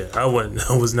 Yeah, I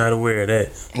was not aware of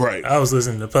that. Right. I was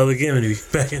listening to Public Enemy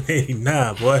back in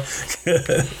 '89, boy.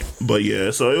 But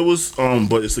yeah, so it was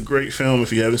but it's a great film.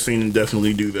 If you haven't seen it,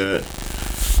 definitely do that.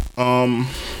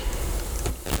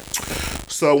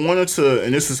 So I wanted to,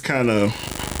 and this is kind of,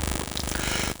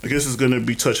 I guess it's going to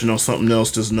be touching on something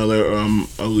else. There's another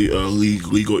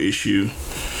legal issue,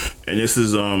 and this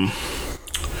is an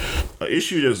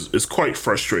issue that is quite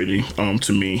frustrating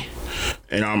to me.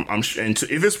 And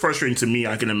if it's frustrating to me,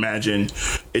 I can imagine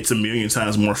it's a million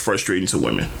times more frustrating to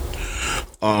women,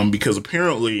 because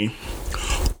apparently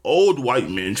old white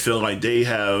men feel like they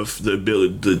have the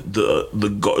ability,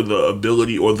 the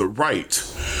ability or the right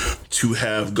to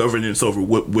have governance over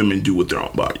what women do with their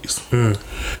own bodies.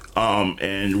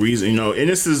 And reason, and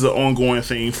this is an ongoing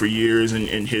thing for years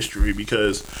in history,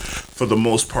 because for the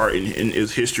most part, and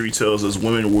as history tells us,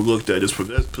 women were looked at as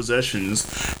possessions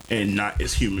and not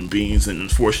as human beings. And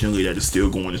unfortunately, that is still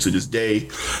going into this day,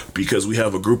 because we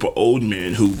have a group of old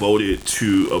men who voted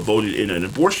in an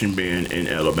abortion ban in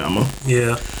Alabama.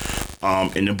 Yeah.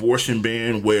 An abortion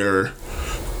ban where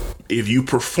if you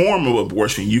perform an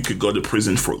abortion, you could go to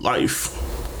prison for life.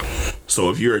 So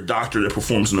if you're a doctor that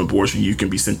performs an abortion, you can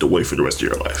be sent away for the rest of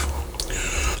your life.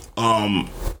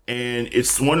 And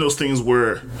it's one of those things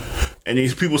where, and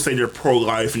these people say they're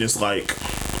pro-life, and it's like,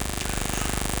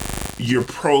 you're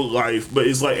pro-life, but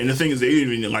it's like, and the thing is, they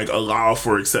didn't even like allow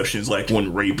for exceptions, like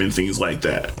when rape and things like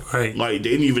that. Right. Like,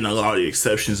 they didn't even allow the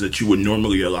exceptions that you would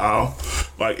normally allow.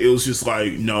 Like, it was just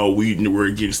like, no, we're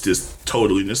against this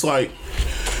totally. And it's like,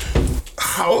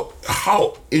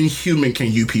 how inhuman can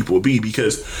you people be?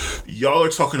 Because y'all are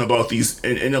talking about these,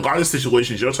 and in a lot of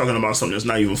situations, you're talking about something that's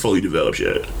not even fully developed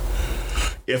yet.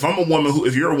 If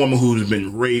you're a woman who's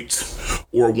been raped,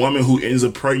 or a woman who ends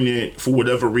up pregnant for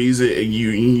whatever reason, and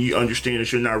you understand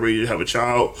that you're not ready to have a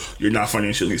child, you're not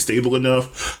financially stable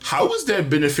enough, how is that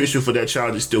beneficial for that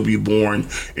child to still be born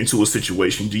into a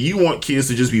situation? Do you want kids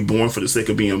to just be born for the sake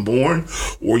of being born,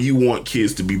 or you want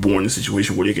kids to be born in a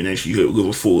situation where they can actually live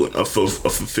a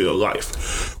fulfilled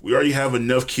life? We already have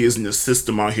enough kids in the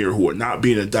system out here who are not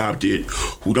being adopted,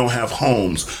 who don't have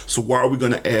homes. So why are we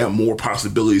going to add more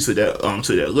possibilities to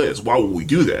that list? Why would we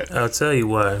do that? I'll tell you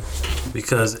why.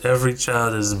 Because every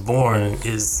child is born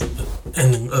is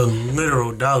a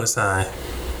literal dollar sign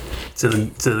to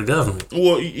the government.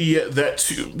 Well, yeah, that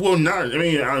too. Well, not. I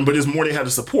mean, but it's more they have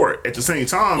to support at the same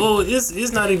time. Well,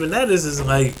 it's not even that. This is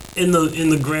like in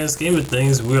the grand scheme of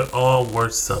things, we're all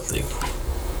worth something.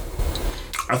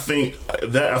 I think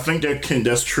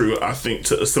that's true. I think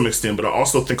to some extent, but I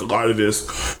also think a lot of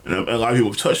this, and a lot of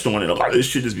people have touched on it. A lot of this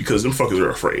shit is because them fuckers are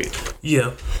afraid.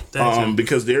 Yeah,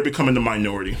 because they're becoming the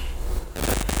minority,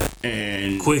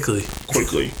 and quickly,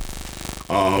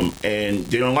 and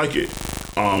they don't like it,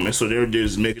 and so they're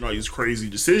just making all these crazy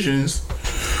decisions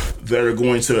that are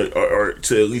going to, or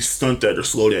to at least stunt that or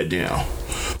slow that down.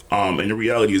 And the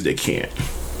reality is they can't.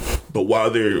 But while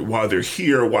they're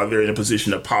here, while they're in a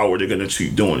position of power, they're gonna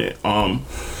keep doing it.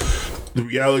 The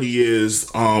reality is,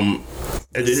 at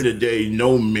the end of the day,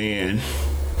 no man,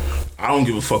 I don't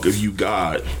give a fuck if you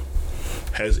God,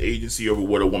 has agency over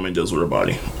what a woman does with her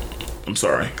body. I'm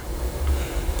sorry.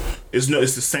 It's the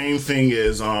same thing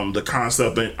as the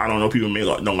concept, and I don't know, people may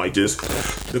don't like this,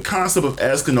 the concept of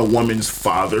asking a woman's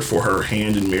father for her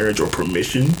hand in marriage or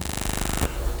permission.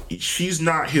 She's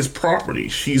not his property.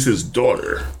 She's his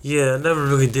daughter. Yeah, I never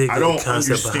really did get I don't the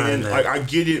concept understand. behind that. Like, I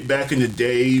get it back in the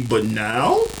day, but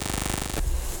now,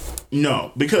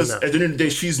 no, because at the end of the day,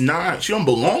 she don't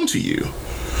belong to you.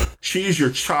 She is your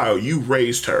child. You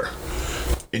raised her,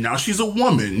 and now she's a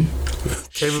woman.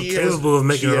 Capable of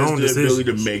making her own decisions. She has the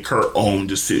ability to make her own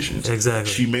decisions.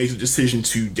 Exactly. She made the decision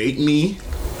to date me.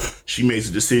 She made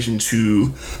the decision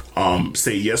to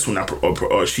say yes when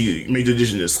she made the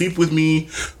decision to sleep with me.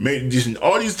 Made the decision,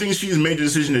 all these things she's made the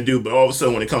decision to do. But all of a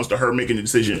sudden, when it comes to her making the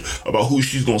decision about who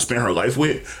she's gonna spend her life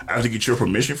with, I have to get your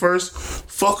permission first.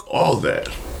 Fuck all that.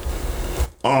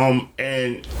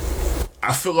 And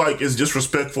I feel like it's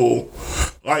disrespectful.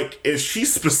 Like, if she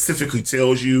specifically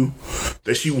tells you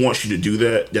that she wants you to do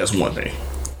that, that's one thing.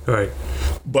 Right.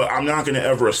 But I'm not gonna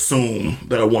ever assume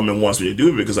that a woman wants me to do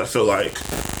it, because I feel like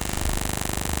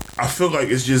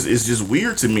it's just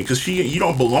weird to me, because you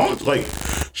don't belong. Like,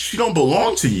 she don't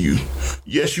belong to you.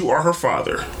 Yes, you are her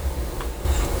father.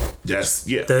 That's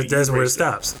where it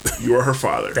stops. You are her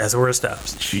father. That's where it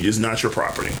stops. She is not your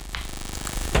property.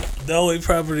 The only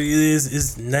property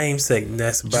is namesake. And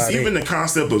that's about just even the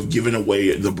concept of giving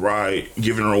away the bride,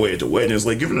 giving her away at the wedding is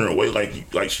like giving her away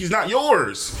like she's not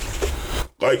yours.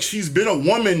 Like, she's been a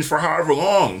woman for however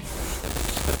long.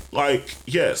 Like,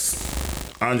 yes,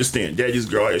 I understand, daddy's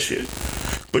girl, that shit.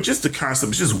 But just the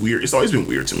concept is just weird. It's always been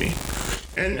weird to me.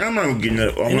 And I'm not getting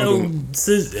that.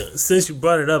 Since you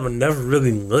brought it up, I never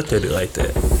really looked at it like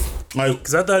that. Like,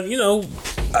 because I thought,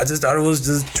 I just thought it was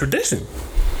just tradition.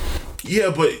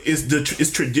 Yeah, but it's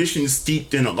tradition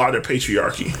steeped in a lot of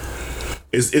patriarchy.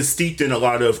 It's steeped in a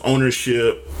lot of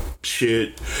ownership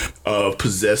shit,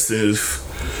 possessive.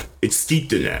 It's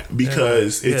steeped in that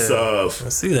because I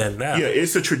see that now. Yeah,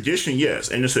 it's a tradition, yes,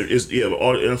 and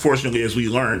unfortunately, as we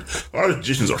learned, a lot of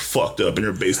traditions are fucked up and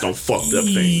they're based on fucked up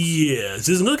things. Yeah,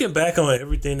 just looking back on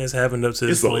everything that's happened up to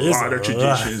this point, it's a lot of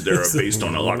traditions that are based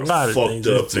on a lot of fucked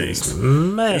up things.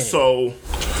 Man, and so.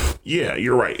 Yeah,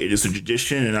 you're right. It is a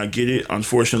tradition, and I get it.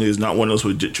 Unfortunately, it's not one of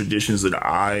those traditions that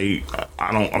I'm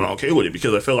not okay with it,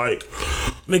 because I feel like,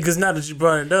 because now that you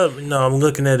brought it up, I'm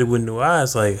looking at it with new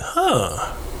eyes. Like,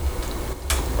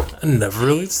 I never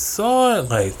really saw it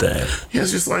like that. Yeah,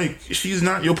 it's just like, she's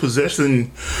not your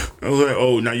possession. I was like,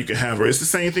 oh, now you can have her. It's the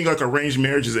same thing like arranged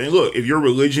marriages. And look, if your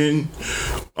religion,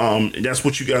 that's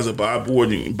what you guys abide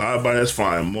by, that's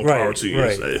fine. More power to you.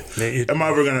 Right. Am I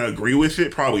ever going to agree with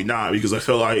it? Probably not, because I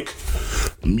feel like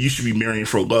you should be marrying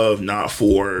for love, not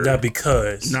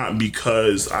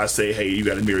because I say, hey, you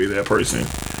got to marry that person.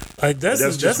 Like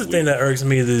that's the thing that irks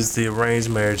me is the arranged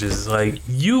marriages. Like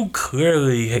you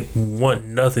clearly want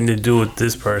nothing to do with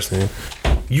this person.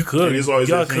 Y'all clearly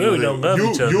don't love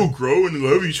each other. You'll grow and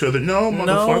love each other. No,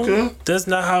 motherfucker. No, that's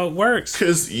not how it works.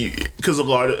 Because a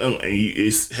lot of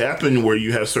it's happened where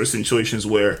you have certain situations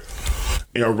where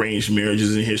in arranged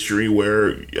marriages in history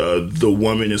where the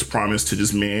woman is promised to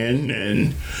this man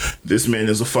and this man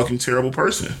is a fucking terrible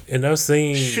person. And I've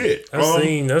seen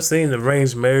I've seen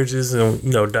arranged marriages and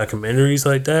documentaries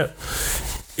like that.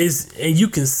 And you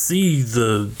can see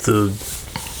the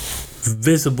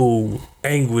visible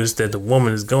anguish that the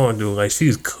woman is going through. Like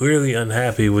she's clearly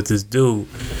unhappy with this dude,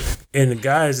 and the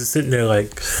guy is just sitting there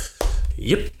like,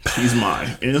 "Yep, he's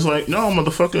mine." And it's like, no,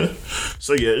 motherfucker.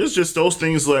 So yeah, it's just those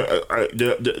things. Like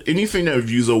anything that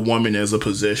views a woman as a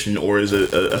possession or as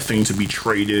a thing to be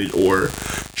traded or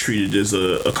treated as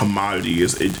a commodity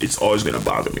it's always gonna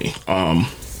bother me.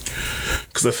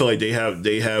 Because I feel like they have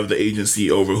the agency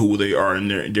over who they are in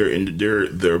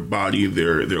their body,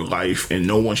 their life, and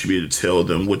no one should be able to tell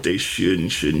them what they should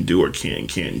and shouldn't do or can and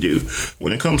can't do.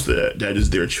 When it comes to that is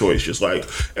their choice. Just like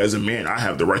as a man, I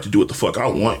have the right to do what the fuck I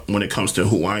want when it comes to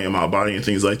who I am, my body, and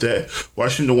things like that. Why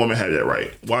shouldn't a woman have that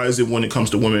right? Why is it when it comes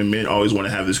to women, men always want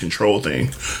to have this control thing?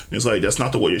 And it's like that's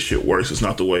not the way this shit works. It's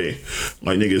not the way.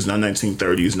 Like nigga, it's not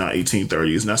 1930s, it's not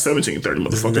 1830s, it's not 1730,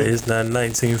 motherfucker. It's not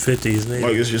 1950s. Nigga.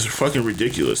 Like it's just fucking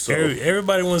ridiculous. So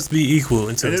everybody wants to be equal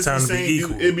until it's time to be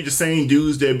equal. It'd be the same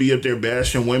dudes that be up there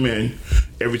bashing women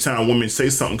every time women say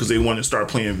something because they want to start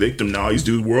playing victim. Now these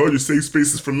dudes, we're all just safe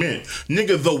spaces for men.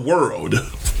 Nigga, the world.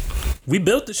 We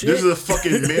built the shit. This is a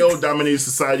fucking male-dominated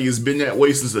society. It's been that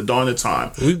way since the dawn of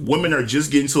time. Women are just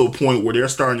getting to a point where they're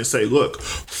starting to say, "Look,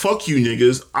 fuck you,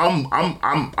 niggas.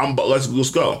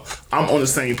 Let's go. I'm on the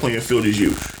same playing field as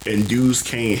you." And dudes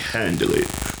can't handle it.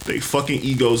 They fucking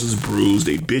egos is bruised.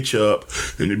 They bitch up,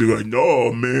 and they be like,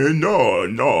 "No, man,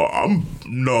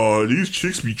 no, these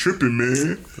chicks be tripping,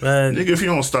 man. Nigga, if you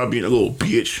don't stop being a little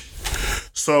bitch."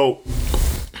 So.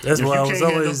 That's why I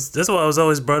was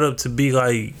always brought up to be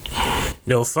like,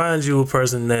 find you a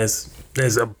person that's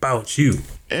about you.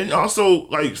 And also,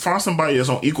 like, find somebody that's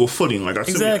on equal footing. Like,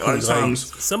 find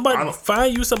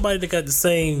you somebody that got the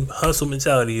same hustle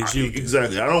mentality as you.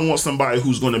 Exactly. I don't want somebody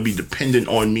who's going to be dependent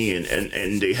on me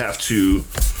and they have to.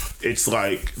 It's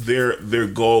like their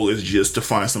goal is just to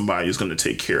find somebody who's going to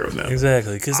take care of them.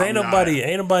 Exactly, because ain't nobody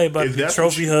about the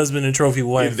trophy husband and trophy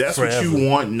wife. If that's forever. what you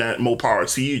want, and that more power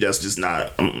to you. That's just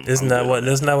not. That's not what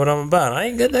I'm about. I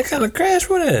ain't got that kind of crash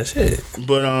for that shit.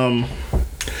 But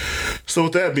so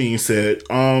with that being said,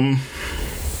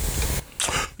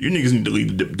 you niggas need to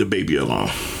leave the baby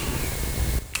alone.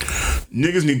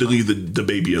 Niggas need to leave the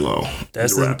baby alone.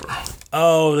 That's the rapper.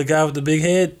 Oh, the guy with the big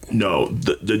head? No,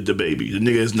 the baby. The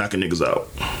nigga is knocking niggas out.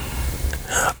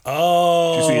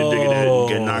 Oh. You see a nigga that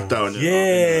get knocked out.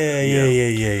 Yeah.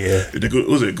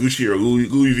 Was it Gucci or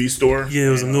Louis V store? Yeah,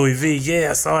 it was a Louis V. Yeah,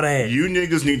 I saw that. You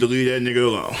niggas need to leave that nigga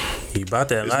alone. He bought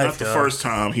that it's life, not the first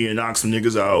time he knocked some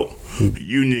niggas out.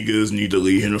 You niggas need to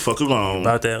leave him the fuck alone.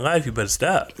 About that life, you better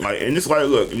stop. Like, and it's like,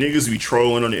 look, niggas be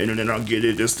trolling on the internet. I get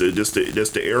it. That's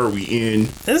the era we in.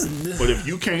 But if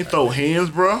you can't throw hands,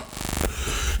 bro,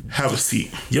 have a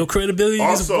seat. Your credibility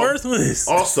is worthless.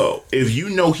 Also, if you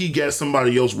know he got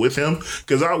somebody else with him,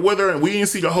 because we didn't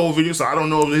see the whole video, so I don't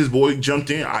know if his boy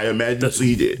jumped in. I imagine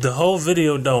he did. The whole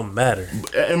video don't matter.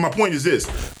 And my point is this: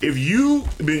 if you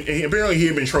apparently he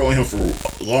had been trolling him for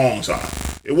a long time.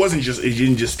 It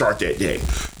didn't just start that day.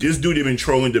 This dude had been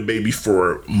trolling the baby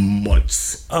for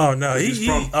months. Oh no, he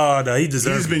deserves.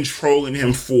 He's been trolling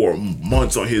him for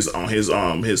months on his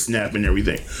Snap and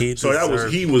everything.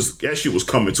 That shit was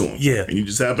coming to him. Yeah, and you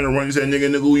just happened to run into that nigga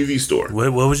in the Louis V store.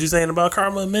 What was you saying about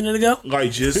karma a minute ago?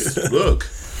 Like, just look.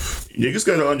 Niggas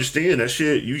gotta understand that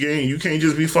shit. You can't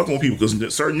just be fucking with people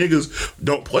because certain niggas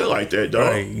don't play like that,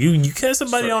 dog. Right. You catch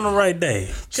somebody on the right day.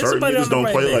 Certain niggas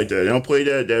don't play like that. They don't play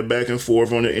that back and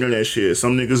forth on the internet shit.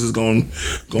 Some niggas is gonna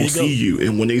see you,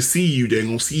 and when they see you, they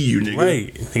gonna see you, nigga.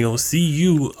 Right. They gonna see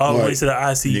you all the way to the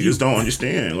ICU. Niggas don't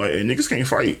understand. Like, and niggas can't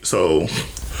fight. So,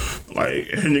 like,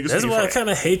 niggas. That's why I kind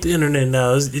of hate the internet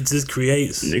now. It just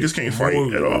creates niggas can't fight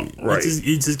at all. Right.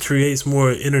 It just creates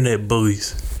more internet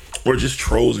bullies. Or just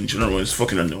trolls in general. It's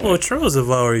fucking annoying. Well, trolls have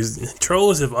always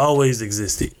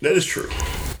existed. That is true.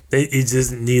 They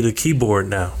just need a keyboard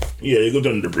now. Yeah, they lived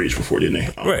under the bridge before, didn't they?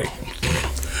 Right.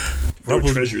 They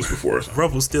were treasures before.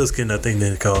 Rumpelstiltskin, I think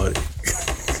they called it.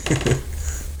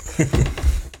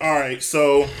 All right,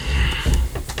 so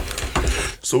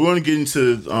we're gonna get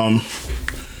into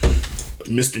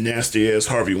Mr. Nasty ass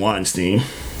Harvey Weinstein.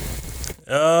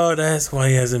 Oh, that's why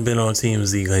he hasn't been on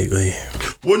TMZ lately.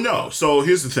 Well, no. So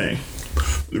here's the thing.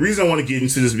 The reason I want to get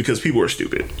into this is because people are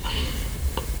stupid.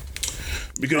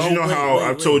 Because you know how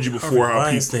I've told you before how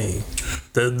Weinstein,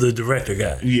 the director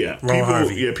guy. Yeah, Ron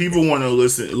Harvey. Yeah, people want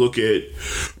to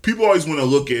people always want to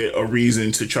look at a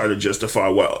reason to try to justify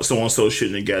why so-and-so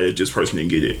shouldn't have got it, this person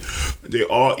didn't get it. They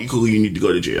all equally need to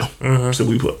go to jail.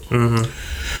 Simply put.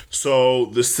 So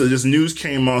this news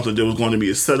came out that there was going to be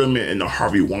a settlement in the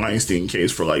Harvey Weinstein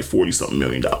case for like $40-something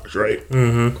million, right?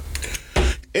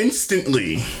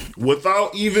 Instantly,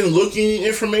 without even looking at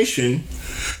information,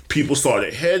 people saw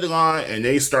the headline and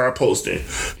they started posting,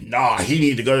 nah, he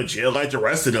need to go to jail like the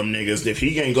rest of them niggas. If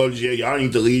he can't go to jail, y'all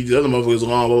need to leave the other motherfuckers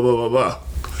alone, blah, blah, blah, blah.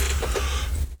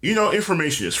 You know,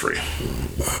 information is free.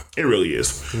 It really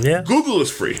is. Yeah. Google is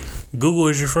free. Google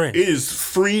is your friend. It is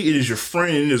free. It is your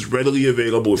friend. And it is readily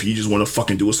available if you just want to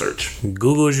fucking do a search.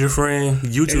 Google is your friend.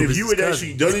 YouTube and if is you had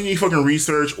actually done any fucking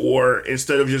research, or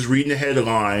instead of just reading the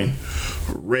headline,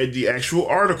 read the actual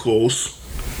articles,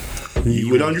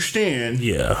 you would understand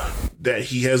that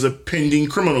he has a pending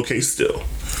criminal case still.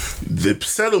 The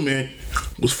settlement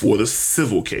was for the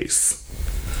civil case.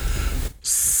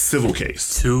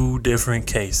 Two different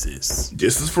cases.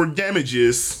 This is for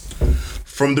damages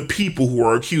from the people who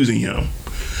are accusing him.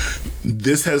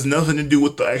 This has nothing to do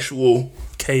with the actual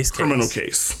criminal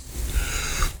case.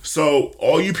 So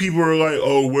all you people are like,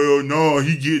 oh well, no,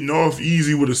 he getting off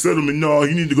easy with a settlement. No,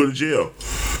 he need to go to jail.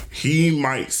 He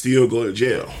might still go to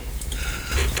jail.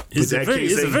 It's a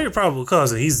very probable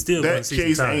cause that he's still going to see that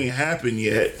case time. ain't happened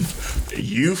yet.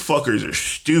 You fuckers are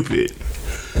stupid.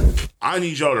 I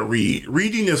need y'all to read.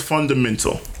 Reading is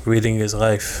fundamental. Reading is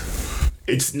life.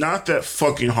 It's not that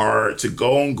fucking hard to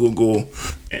go on Google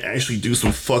and actually do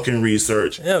some fucking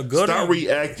research. Yeah, Stop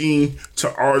reacting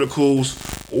to articles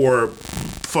or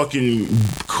fucking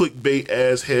clickbait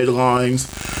ass headlines.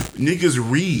 Niggas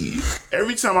read.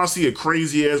 Every time I see a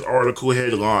crazy ass article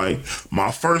headline, my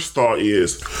first thought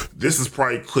is, this is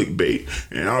probably clickbait.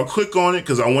 And I'll click on it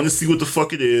because I want to see what the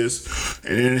fuck it is.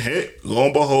 And then, lo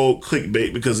and behold,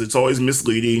 clickbait, because it's always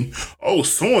misleading. Oh,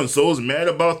 so-and-so is mad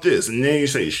about this. And then you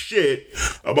say shit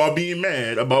about being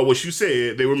mad about what you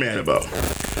said they were mad about.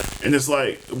 And it's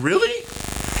like, really?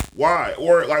 Why?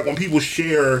 Or like when people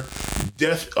share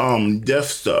death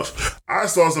stuff. I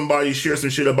saw somebody share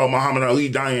some shit about Muhammad Ali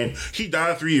dying. He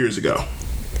died 3 years ago.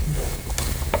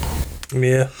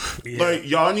 Yeah. Like,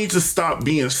 y'all need to stop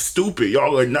being stupid.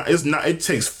 Y'all are not. It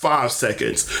takes 5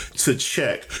 seconds to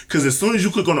check, because as soon as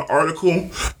you click on the article,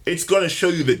 it's gonna show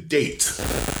you the date.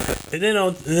 And then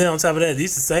on top of that,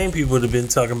 these the same people that have been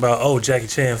talking about, oh, Jackie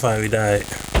Chan finally died.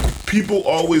 People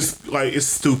always, like, it's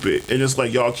stupid. And it's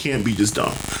like, y'all can't be this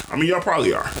dumb. I mean, y'all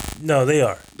probably are. No, they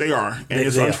are. They are. And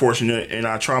it's unfortunate. And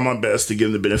I try my best to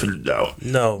give them the benefit of the doubt.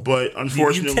 No. But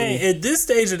unfortunately, you can't. At this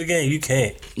stage of the game, you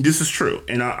can't. This is true.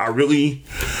 And I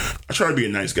try to be a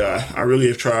nice guy. I really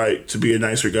have tried to be a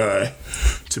nicer guy,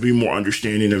 to be more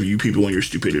understanding of you people and your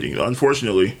stupidity.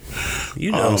 Unfortunately,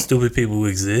 you know, stupid people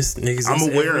exist. I'm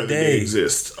aware that they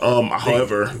exist.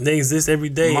 However, they exist every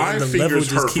day. My and the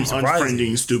fingers level hurt just from keeps unfriending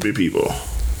rising. stupid people.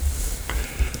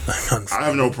 I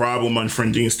have no problem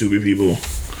unfriending stupid people.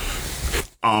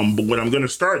 But what I'm going to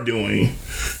start doing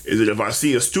is that if I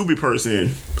see a stupid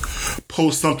person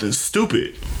post something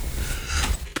stupid,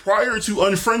 prior to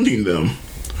unfriending them,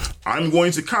 I'm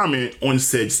going to comment on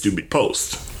said stupid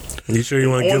post. You sure you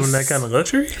want to give them that kind of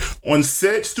luxury? On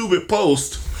said stupid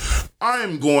post, I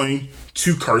am going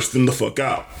to curse them the fuck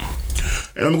out.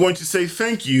 And I'm going to say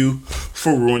thank you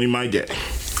for ruining my day.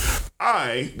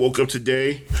 I woke up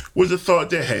today with the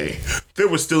thought that, hey, there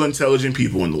were still intelligent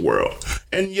people in the world.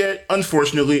 And yet,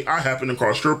 unfortunately, I happened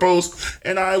across your post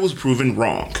and I was proven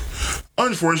wrong.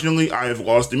 Unfortunately, I have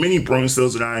lost the many brain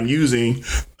cells that I am using.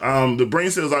 The brain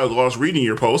cells I lost reading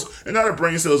your post, and not the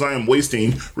brain cells I am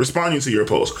wasting responding to your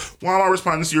post. Why am I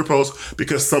responding to your post?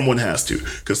 Because someone has to.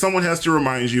 Because someone has to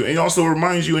remind you, and also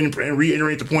remind you and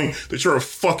reiterate the point that you're a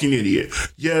fucking idiot.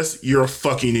 Yes, you're a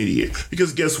fucking idiot.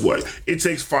 Because guess what? It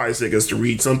takes 5 seconds to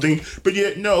read something, but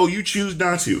yet, no, you choose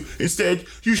not to. Instead,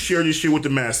 you share this shit with the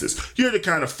masses. You're the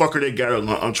kind of fucker that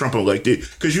got Trump elected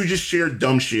because you just share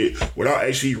dumb shit without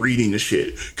actually reading the shit.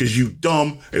 Because you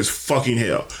dumb as fucking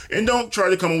hell. And don't try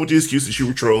to come up with the excuse that you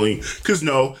were trolling, because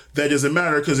no, that doesn't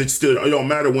matter, because it don't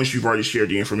matter once you've already shared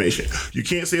the information. You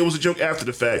can't say it was a joke after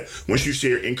the fact once you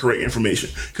share incorrect information,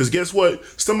 because guess what?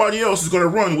 Somebody else is going to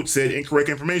run with said incorrect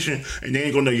information and they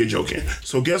ain't going to know you're joking.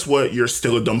 So guess what? You're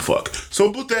still a dumb fuck. So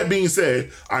with that being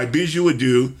said, I bid you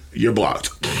adieu. You're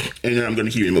blocked. And then I'm going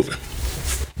to keep it moving.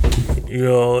 You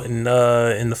know, in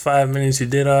the 5 minutes you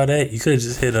did all that, you could have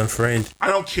just hit unfriend. I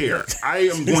don't care. I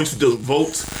am going to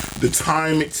devote the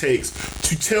time it takes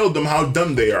to tell them how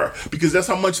dumb they are, because that's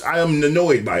how much I am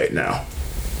annoyed by it now.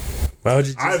 Why would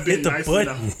you just I've been hit the nice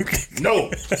button?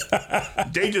 No.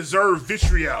 They deserve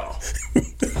vitriol.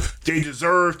 They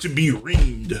deserve to be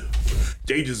reamed.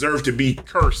 They deserve to be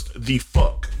cursed the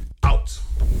fuck out.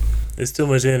 It's too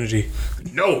much energy.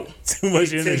 No. Too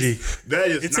much energy.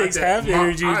 It takes half the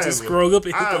energy to scroll up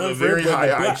and hit I have the a very unfriend high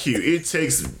button.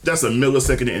 IQ. That's a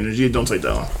millisecond of energy. It don't take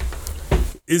that long.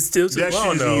 It's still too That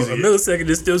long, shit is though. easy. A millisecond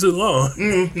is still too long.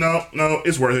 No,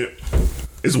 it's worth it.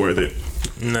 It's worth it.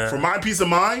 Nah. For my peace of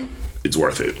mind, it's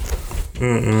worth it.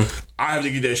 I have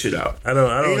to get that shit out. I don't.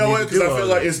 And you know need what? to Because do I all feel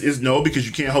that. like it's no, because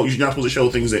you can't hold. You're not supposed to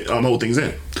show things that hold things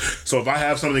in. So if I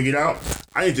have something to get out,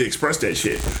 I need to express that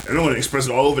shit, and I'm gonna express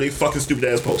it all over they fucking stupid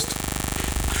ass post,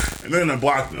 and then I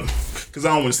block them because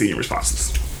I don't want to see any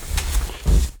responses.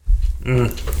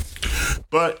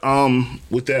 But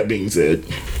with that being said,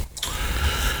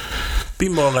 Be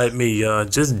more like me, y'all.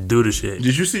 Just do the shit.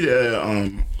 did you see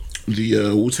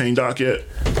the Wu-Tang doc yet?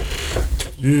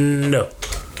 No.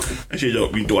 That shit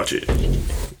dope. You need to watch it.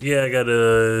 Yeah, I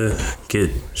gotta get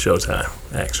Showtime,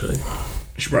 actually.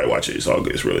 You should probably watch it. It's all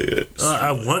good. It's really good.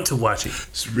 I want to watch it.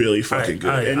 It's really fucking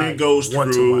good. And I it goes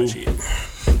want through to watch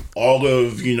it. all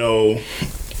of,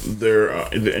 their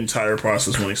the entire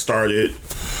process when they started.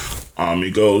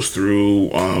 It goes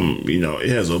through, it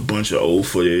has a bunch of old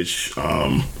footage.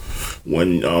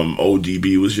 When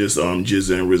ODB was just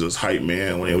Jizza and RZA's hype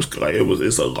man, when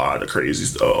it's a lot of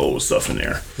crazy old stuff in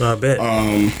there. I bet.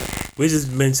 We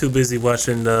just been too busy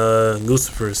watching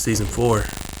Lucifer season 4.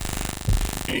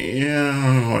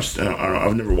 Yeah,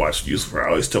 I've never watched Lucifer. I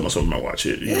always tell myself I'm gonna watch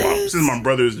it. Since my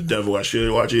brother is the devil, I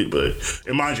should watch it. But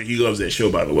and mind you, he loves that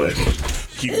show. By the way,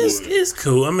 It's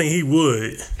cool. I mean, he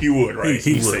would. He would, right?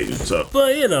 He He's would. Satan, so.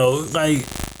 But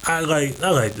I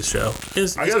like the show.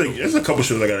 It's cool. There's a couple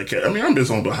shows I gotta catch. I mean, I'm just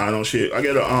on behind on shit. I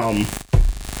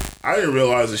didn't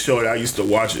realize the show that I used to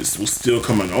watch was still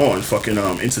coming on. Fucking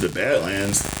Into the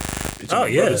Badlands. Oh,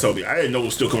 yeah. Brother told me. I didn't know it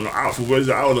was still coming on. I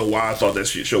don't know why I thought that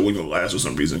show wasn't gonna last for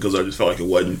some reason, because I just felt like it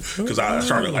wasn't. Because I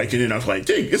started liking it, and I was like,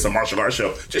 dang, it's a martial arts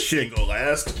show. This shit ain't gonna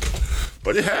last.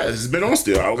 But it has. It's been on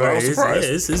still. I was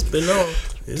surprised. It's been on.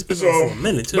 It's been on for a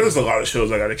minute too. But there's a lot of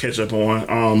shows I gotta catch up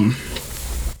on.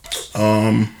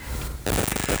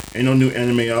 Ain't no new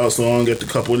anime out, so I don't get the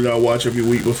couple that I watch every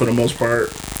week, but for the most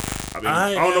part,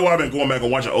 I don't know why I've been going back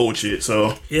and watching old shit.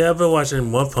 So yeah, I've been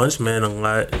watching One Punch Man a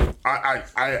lot. I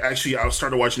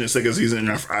started watching the second season, and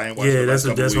I ain't watched Yeah, the last that's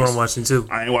couple what weeks. I'm watching too.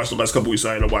 I ain't watched the last couple weeks, so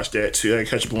I had to watch that too. I had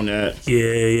to catch up on that.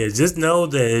 Yeah. Just know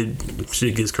that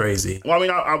shit gets crazy. Well, I mean,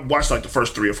 I watched like the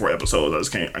first 3 or 4 episodes.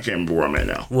 I can't remember where I'm at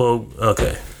now. Well,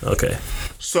 okay.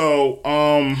 So,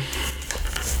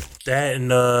 That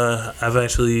and I've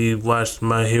actually watched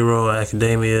My Hero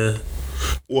Academia.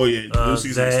 well, yeah, the new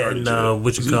season ain't that started and, yet.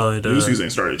 what you call it, New season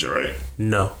ain't started yet, right?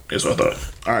 No. That's what I thought.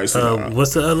 All right, so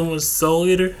What's the other one? Soul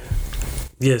Eater?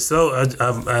 Yeah,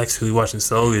 I'm actually watching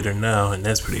Soul Eater now, and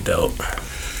that's pretty dope.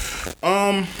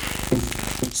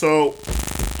 So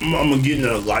I'm gonna get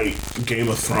into light Game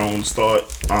of Thrones thought,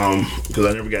 because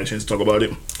I never got a chance to talk about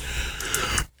it.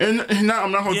 And now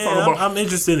I'm not gonna talk about. I'm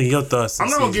interested in your thoughts. I'm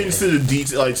not gonna get into the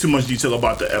detail, like too much detail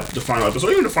about the final episode,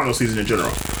 even the final season in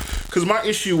general. Because my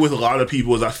issue with a lot of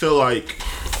people is I feel like.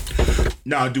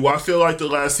 Now, do I feel like the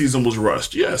last season was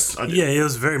rushed? Yes, I did. Yeah, it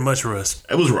was very much rushed.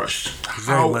 It was rushed.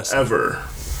 Very much so.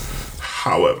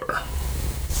 However,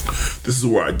 this is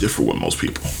where I differ with most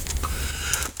people.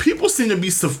 People seem to be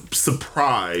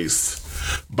surprised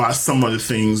by some of the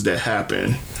things that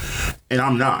happen, and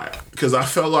I'm not, because I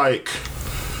felt like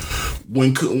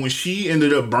when she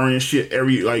ended up burning shit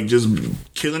just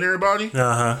killing everybody,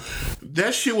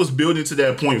 that shit was building to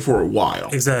that point for a while.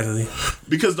 Exactly.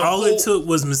 Because all it took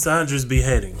was Missandra's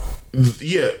beheading.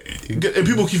 Yeah, and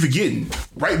people keep forgetting.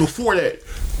 Right before that,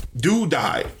 dude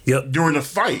died. Yep. During the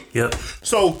fight. Yep.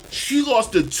 So she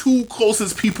lost the 2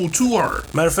 closest people to her.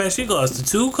 Matter of fact, she lost the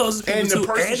 2 closest people And the to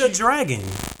her, person and a dragon.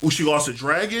 Well, she lost a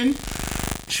dragon.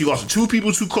 She lost the 2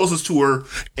 people too closest to her,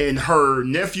 and her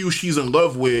nephew she's in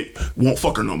love with won't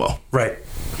fuck her no more. Right.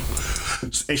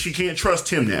 And she can't trust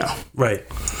him now. Right.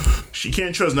 She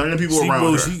can't trust none of the people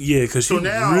around her. Because So she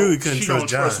now really couldn't she trust don't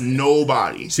John. trust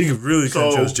nobody. She really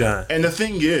couldn't trust John. And the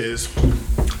thing is,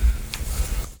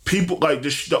 people like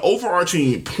the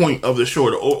overarching point of the show,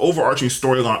 the overarching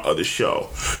storyline of the show,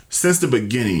 since the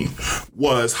beginning,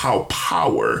 was how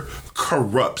power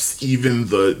corrupts even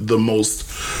the most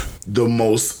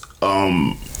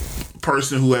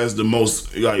person who has the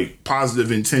most like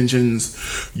positive intentions.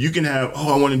 You can have,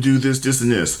 I want to do this,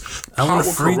 and this. I want to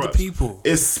Power free the corrupts, people.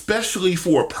 especially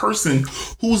for a person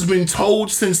who's been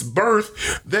told since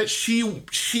birth that she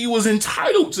was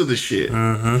entitled to the shit.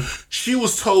 She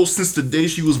was told since the day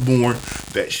she was born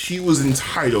that she was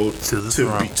entitled to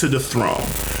the throne.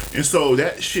 And so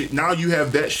that shit, now you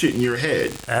have that shit in your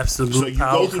head. Absolute So you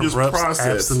power go through this corrupts process.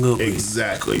 absolutely.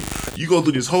 Exactly. You go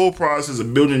through this whole process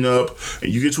of building up,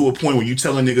 and you get to a point where you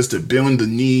telling niggas to bend the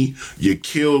knee. You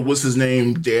killed what's his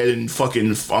name, dad and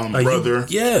fucking brother.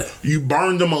 You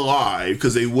burned them alive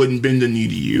because they wouldn't bend the knee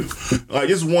to you. Like,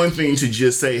 it's one thing to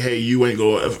just say, "Hey, you ain't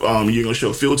gonna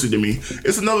show fealty to me."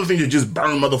 It's another thing to just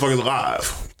burn motherfuckers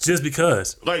alive. Just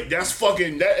because. Like, that's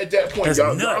fucking that. At that point, That's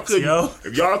y'all nuts, couldn't. yo.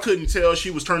 If y'all couldn't tell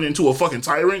she was turning into a fucking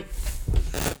tyrant,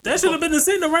 That should have been the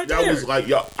signal right that there. was like,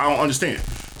 y'all, I don't understand.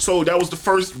 So that was the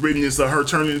first witness of her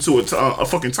turning into a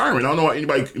fucking tyrant. I don't know why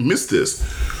anybody missed this.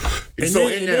 And so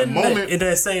in that moment, in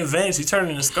that same vein, she turned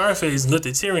into Scarface and looked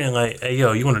at Tyrion like, "Hey,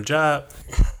 yo, you want a job?"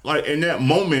 like in that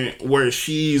moment where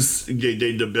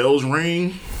the bells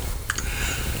ring,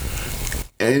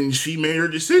 and she made her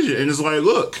decision, and it's like,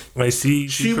 look, Like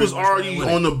she was already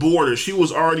on the border. She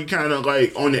was already kind of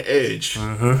like on the edge.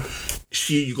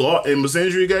 She got, and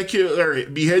Missandei got killed or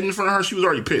beheaded in front of her. She was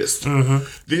already pissed. Then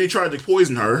they tried to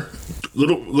poison her.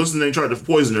 They tried to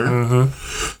poison her.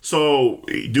 So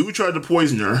dude tried to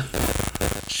poison her.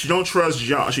 She don't trust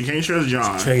Jon. She can't trust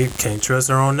Jon. Can't trust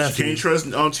her own nephew. She can't trust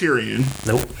Tyrion.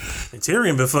 Nope. And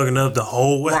Tyrion been fucking up the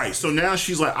whole way. Right. So now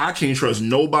she's like, I can't trust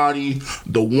nobody.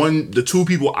 The two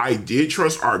people I did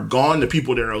trust are gone. The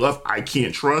people that are left, I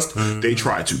can't trust. They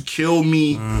tried to kill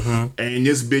me. And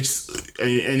this bitch,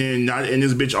 and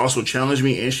this bitch also challenged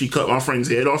me, and she cut my friend's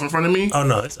head off in front of me. Oh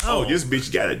no! It's This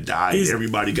bitch gotta die.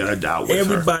 Everybody gotta die with her.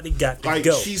 Everybody got to Like,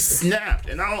 go. she snapped,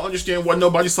 and I don't understand why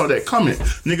nobody saw that coming.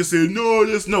 Nigga said, no,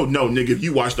 nigga, if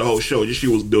you watch the whole show, this shit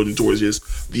was building towards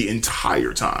this the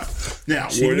entire time. Now,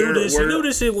 She knew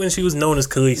this shit when she was known as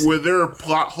Khaleesi. were there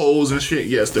plot holes and shit?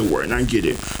 Yes, there were, and I get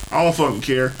it. I don't fucking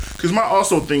care. Because my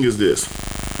also thing is this.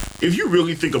 If you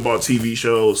really think about TV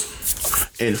shows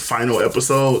and final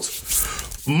episodes,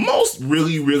 most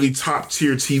really, really top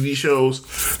tier TV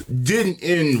shows didn't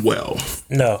end well.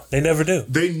 No, they never do.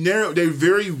 They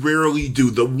very rarely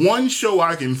do. The one show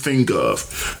I can think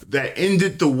of that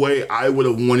ended the way I would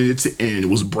have wanted it to end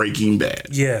was Breaking Bad.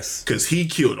 Yes. Because he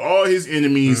killed all his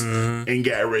enemies and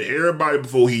got rid of everybody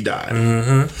before he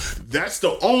died. That's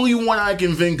the only one I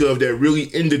can think of that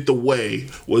really ended the way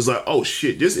was like, oh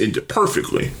shit, this ended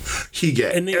perfectly. He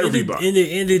got everybody. And it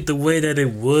ended the way that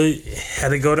it would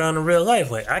had it go down in real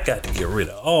life. Like, I got to get rid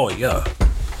of all y'all.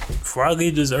 Before I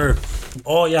leave this earth,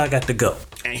 all y'all got to go.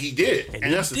 And he did.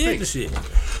 And that's the did thing. the shit.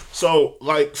 So,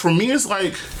 like, for me, it's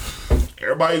like,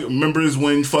 everybody remembers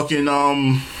when fucking,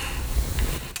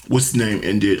 what's his name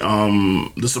ended?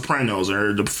 The Sopranos,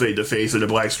 or the face of the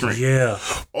black screen. Yeah.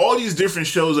 All these different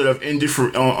shows that have ended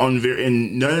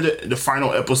and none of the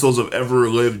final episodes have ever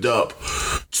lived up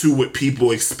to what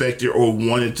people expected or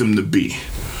wanted them to be.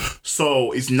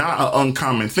 So it's not an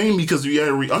uncommon thing, because you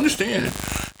gotta understand,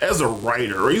 as a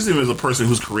writer, or even as a person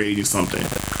who's creating something,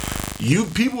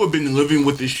 people have been living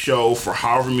with this show for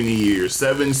however many years,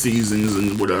 7 seasons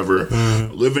and whatever,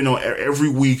 living on every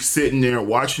week, sitting there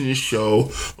watching this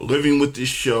show, living with this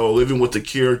show, living with the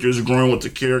characters, growing with the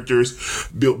characters,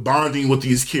 bonding with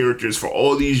these characters for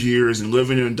all these years, and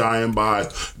living and dying by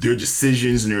their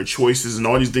decisions and their choices and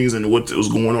all these things and what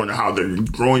was going on and how they're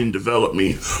growing and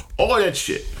developing, all that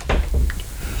shit.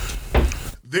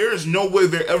 There's no way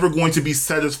they're ever going to be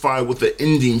satisfied with the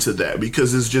ending to that,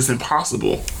 because it's just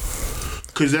impossible.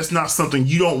 Because that's not something,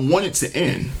 you don't want it to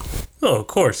end. No, of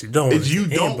course you don't.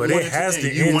 But it has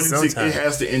to end sometime. It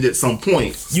has to end at some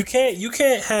point. You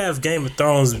can't have Game of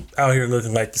Thrones out here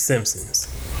looking like The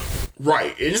Simpsons.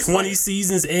 Right. And it's 20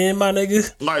 seasons in, my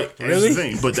nigga. Like, really? That's the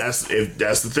thing. But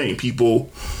that's the thing. People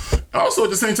also at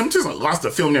the same time, it takes a lot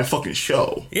to film that fucking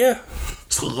show. Yeah.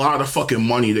 It's a lot of fucking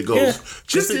money that goes. Yeah.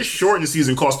 Just this shortened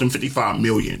season cost them $55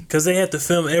 million. Because they had to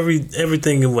film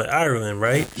everything in Ireland,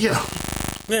 right? Yeah.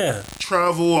 Yeah.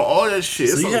 Travel, all that shit.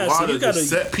 So it's a lot of the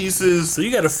set pieces. So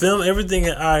you got to film everything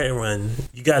in Ireland.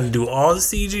 You got to do all the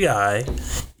CGI.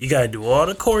 You got to do all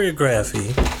the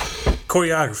choreography.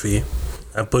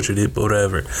 I butchered it, but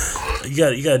whatever. You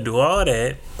got to do all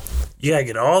that. You got to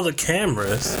get all the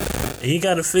cameras. And you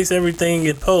got to fix everything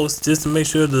in post just to make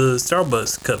sure the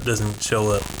Starbucks cup doesn't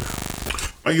show up.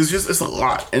 Like, it's a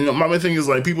lot. And my main thing is,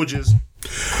 like, people just,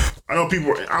 I don't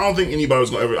think anybody was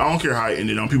gonna ever, I don't care how it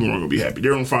ended on, people weren't gonna be happy.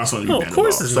 They're gonna find something to be mad about. Of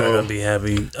course it's not gonna be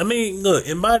happy. I mean, look,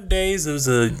 in my days as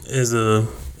a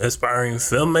aspiring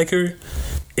filmmaker,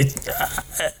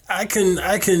 I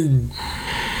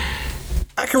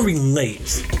can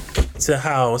relate to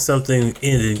how something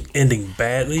ending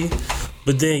badly,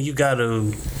 but then you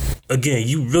gotta, again,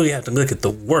 you really have to look at the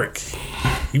work.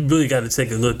 You really got to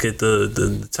take a look at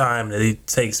the time that it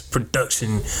takes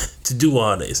production to do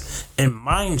all this. And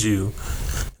mind you,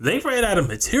 they ran out of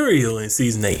material in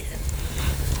season 8.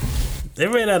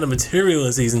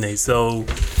 So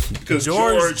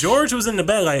George was in the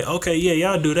back like, okay, yeah,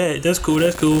 y'all do that. That's cool.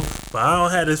 But I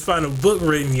don't have this final book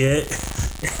written yet.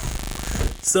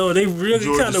 So they really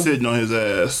George kind is of sitting on his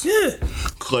ass, yeah,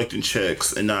 collecting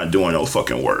checks and not doing no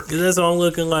fucking work. that's all I'm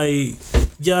looking like.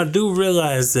 Y'all do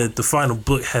realize that the final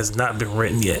book has not been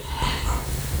written yet.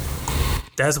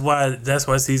 That's why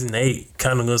season 8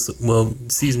 kind of looks, well,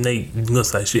 season 8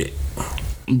 looks like shit.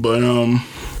 But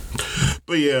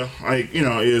yeah, like, you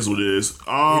know, it is what it is.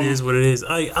 It is what it is.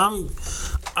 I'm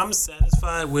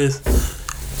satisfied with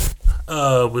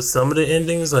some of the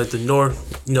endings, like the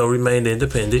North, you know, remained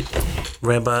independent,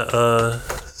 ran by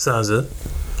Sansa.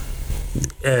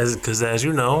 Because as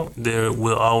you know, there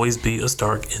will always be a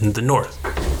Stark in the North.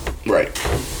 Right.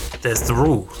 That's the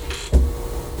rule.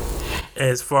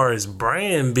 As far as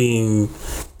Bran being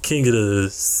king of the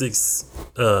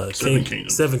seven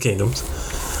kingdoms,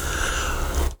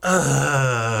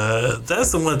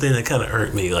 that's the one thing that kind of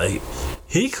hurt me. Like,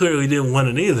 he clearly didn't want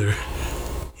it either.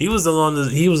 He was along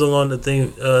the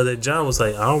thing that Jon was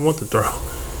like, I don't want the throne.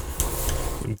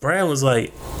 And Bran was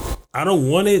like, I don't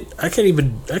want it. I can't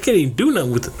even do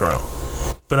nothing with the throne.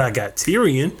 But I got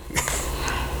Tyrion,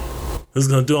 who's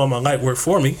gonna do all my light work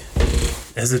for me.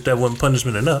 As if that wasn't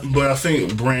punishment enough. But I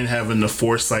think Bran having the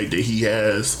foresight that he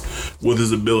has with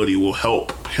his ability will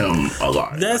help him a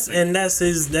lot. That's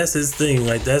his thing.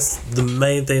 Like, that's the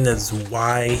main thing. That's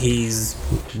why he's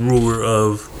ruler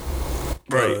of.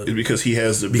 Right, because he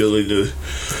has the ability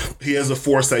he has the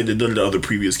foresight that none of the other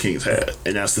previous kings had,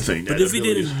 and that's the thing. But if he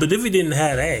didn't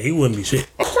have that, he wouldn't be shit.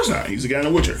 Of course not. He's a guy in a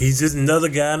wheelchair. He's just another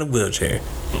guy in a wheelchair.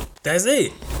 That's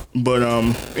it. But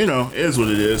you know, it is what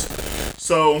it is.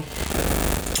 So, what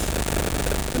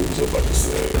was I about to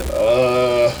say?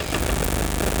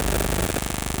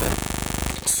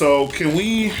 So can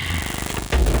we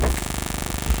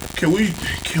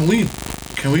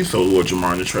throw Lord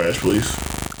Jamar in the trash, please?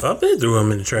 I've been threw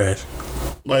him in the trash.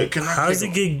 Like, How's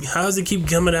he keep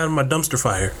coming out of my dumpster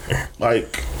fire?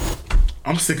 Like,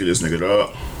 I'm sick of this nigga,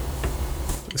 dog.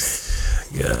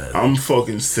 God. I'm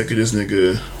fucking sick of this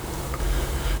nigga.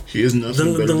 He is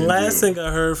nothing better The than last Jim. thing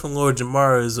I heard from Lord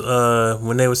Jamar is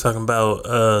when they were talking about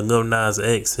Lil Nas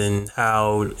X and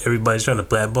how everybody's trying to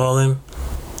blackball him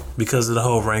because of the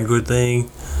whole Wrangler thing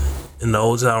in the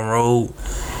Old Town Road,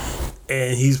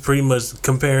 and he's pretty much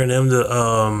comparing him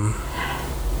to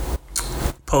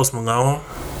Post Malone.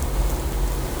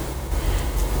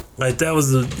 Like, that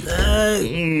was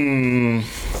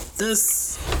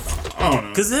that's. I don't know.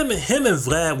 Because him and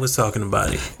Vlad was talking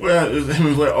about it. Well, him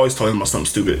and Vlad always talking about something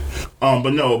stupid. But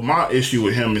no, my issue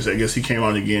with him is I guess he came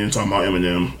out again talking about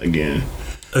Eminem again.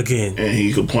 And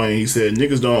he complained. He said,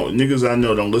 niggas I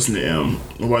know don't listen to M.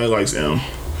 Nobody likes M.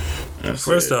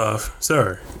 First off,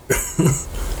 sir.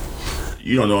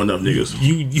 You don't know enough niggas.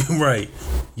 You right.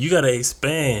 You gotta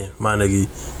expand, my nigga.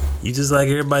 You just like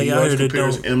everybody out here that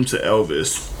compares don't. M to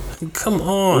Elvis. Come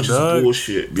on, which dog. is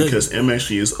bullshit because M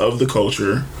actually is of the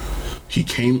culture. He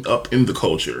came up in the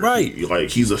culture. Right.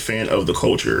 He's a fan of the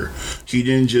culture. He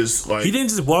didn't just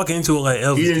walk into it like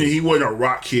Elvis. He wasn't a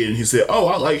rock kid and he said, "Oh,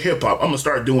 I like hip hop. I'm gonna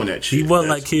start doing that shit." He wasn't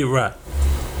like Kid Rock.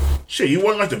 Shit, he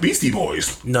wasn't like the Beastie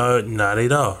Boys. No, not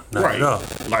at all. Not at all.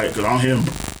 Like, cause I don't hear him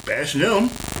bashing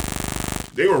them.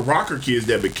 They were rocker kids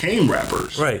that became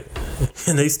rappers. Right.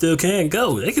 And they still can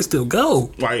go. They can still go.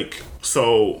 Like,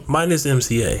 so. Minus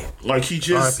MCA. Like, he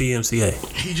just. RP MCA.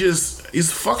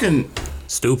 He's fucking.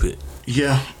 Stupid.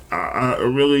 Yeah. I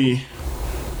really.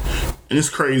 And it's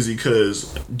crazy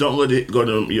because Don't Let It Go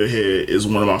to Your Head is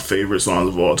one of my favorite songs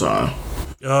of all time.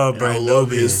 Oh, bro. I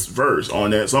love his verse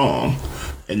on that song.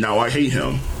 And now I hate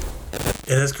him. And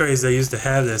that's crazy. I used to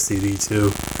have that CD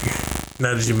too.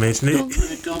 Now that you mention it. Don't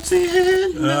let it go to your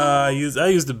head. No. I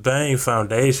used to bang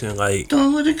Foundation like.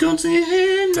 Don't let it go to your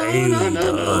head. No, daily,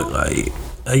 no. Like,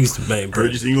 I used to bang.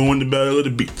 Heard you sing on the battle of the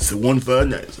beats at 1-5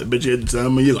 nights. I bet you had the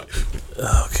time of your life.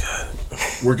 Oh God.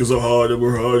 Working so hard,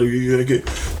 we're hard. You gotta get.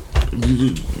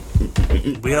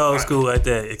 We all school like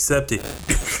that. Accept it.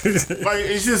 Like,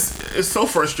 it's so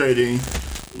frustrating.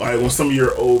 Like, when some of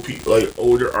your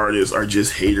older artists are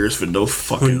just haters for no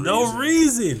fucking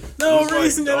reason. No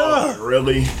reason at all.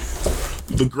 Really?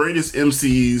 the greatest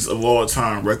MCs of all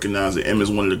time recognize that M is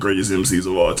one of the greatest MCs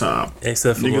of all time.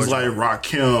 Except for Niggas Lord like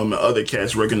Rakim and other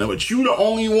cats recognize, but you the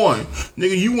only one.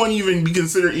 Nigga, you wouldn't even be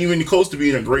considered even close to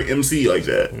being a great MC like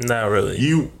that. Not really.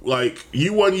 You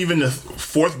wasn't even the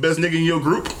fourth best nigga in your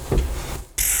group.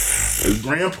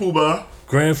 Grand Poobah,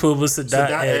 Sadat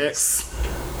Sadat X,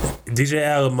 DJ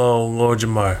Alamo, Lord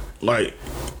Jamar. like,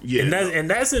 yeah, And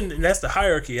that's the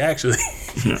hierarchy actually.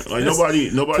 like nobody.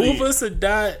 Puba,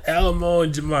 Sadat, Alamo,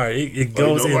 and Jamar. It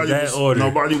goes in that order.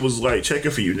 Nobody was like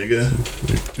checking for you, nigga.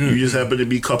 You just happen to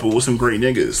be coupled with some great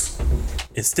niggas.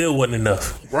 It still wasn't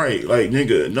enough. Right, like,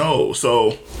 nigga, no.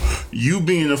 So, you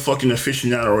being a fucking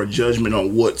aficionado or a judgment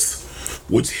on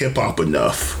what's hip hop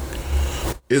enough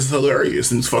is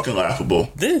hilarious and it's fucking laughable.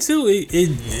 Then too,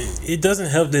 it doesn't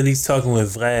help that he's talking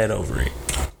with Vlad over it.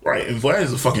 Right, and Vlad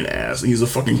is a fucking ass. He's a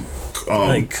fucking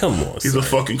Like, come on, he's son. a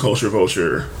fucking culture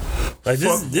vulture. Like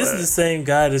Fuck this Vlad. is the same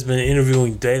guy that's been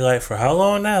interviewing Daylight for how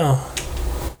long now?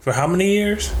 For how many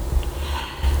years?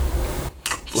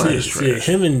 Vlad is See, trash.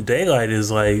 him and Daylight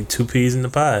is like two peas in the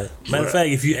pod. Matter of Vlad. fact,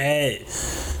 if you add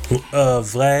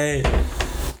Vlad,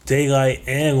 Daylight,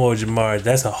 and Lord Jamar,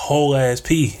 that's a whole ass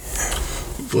P.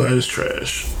 Vlad is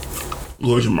trash.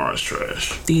 Lord Jamar is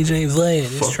trash. DJ Vlad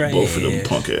is Fuck trash. both of them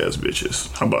punk ass bitches.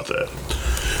 How about that?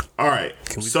 Alright,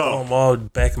 Can we throw so them all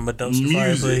back in my dumpster fire,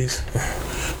 music. please?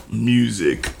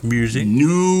 music.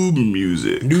 New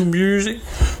music. New music.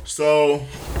 So,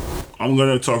 I'm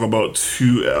gonna talk about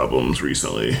 2 albums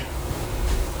recently.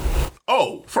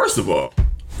 Oh, first of all,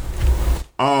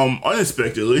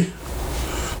 unexpectedly,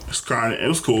 it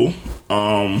was cool.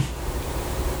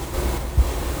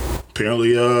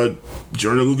 Apparently,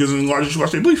 Jordan Lucas and Elijah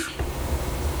watched their beef.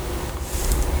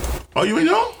 Oh, you ain't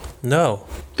know? No.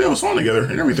 They have a song together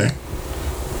and everything.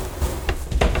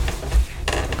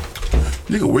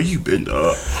 Nigga, where you been,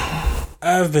 dog?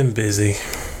 I've been busy.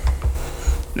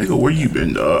 Nigga, where you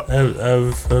been, dog?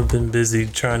 I've been busy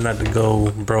trying not to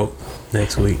go broke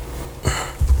next week.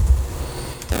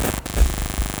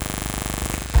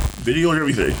 Video and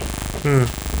everything.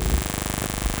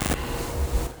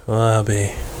 Well,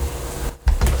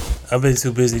 I've been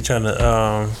too busy trying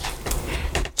to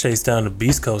chase down the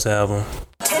Beast Coast album.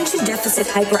 Attention deficit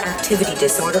hyperactivity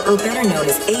disorder, or better known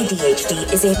as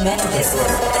ADHD, is a mental disorder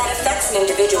that affects an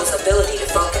individual's ability to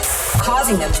focus,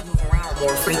 causing them to move around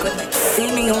more frequently.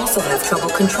 They may also have trouble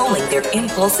controlling their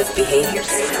impulsive behaviors.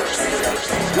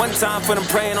 One time for them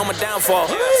praying on my downfall.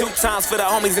 2 times for the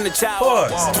homies in the child.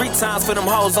 Pause. 3 times for them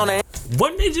hoes on the.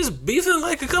 Wasn't they just beefing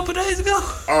like a couple days ago?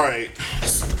 Alright, a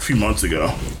few months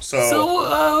ago.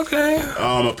 So okay.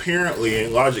 apparently,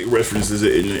 and Logic references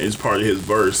it as part of his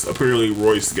verse. Apparently,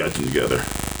 Royce got them together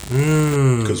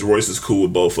because Royce is cool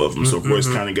with both of them. So Royce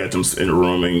kind of got them in the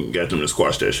room and got them to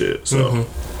squash that shit. So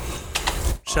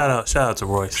Shout out to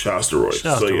Royce. shouts to Royce.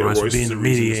 Shout out So to yeah, Royce for Royce being is the the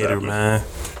reason this mediator, happened. man.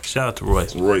 Shout out to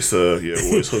Royce. Royce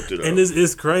hooked it up. And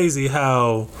it's crazy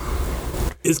how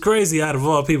out of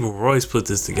all people, Royce put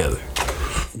this together.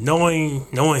 Knowing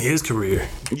his career.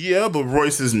 Yeah, but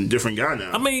Royce is a different guy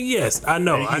now. I mean, yes, I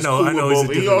know And he's he's cool a with both.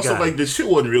 different He also guy. like the shit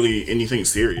wasn't really anything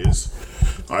serious.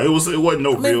 It wasn't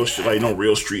no real shit, like no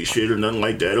real street shit or nothing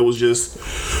like that. It was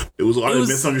a lot of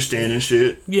misunderstanding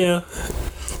shit. Yeah.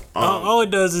 All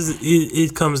it does is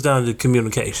it comes down to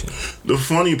communication. The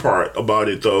funny part about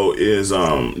it though is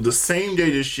the same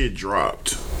day this shit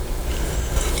dropped,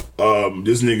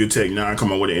 this nigga Tech Nine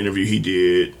come out with an interview he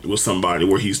did with somebody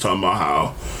where he's talking about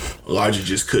how Elijah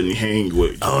just couldn't hang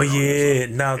with. Oh yeah,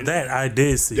 now that I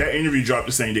did see. That interview dropped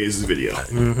the same day as his video.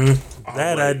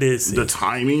 That I did see. The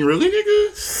timing, really,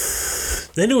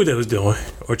 nigga? They knew what they was doing,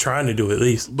 or trying to do at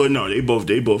least. But no, they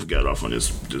both got off on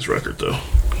this record though.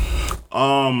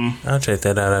 I'll check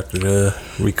that out after the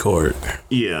record.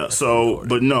 Yeah, so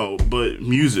but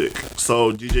music.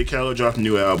 So DJ Khaled dropped a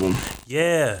new album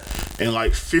Yeah. and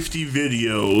like 50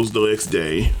 videos the next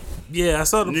day. Yeah, I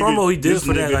saw the Nigga, promo he did this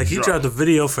for that. nigga Like, he dropped a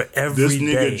video for every This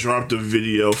nigga day. dropped a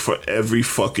video for every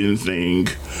fucking thing.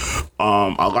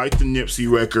 I like the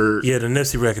Nipsey record. Yeah, the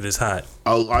Nipsey record is hot.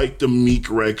 I like the Meek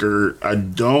record. I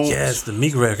don't. Yes, the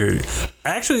Meek record.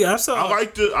 Actually, I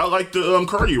like the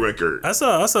Cardi record. I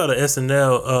saw the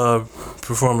SNL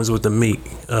performance with the Meek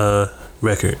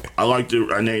record. I like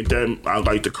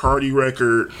the Cardi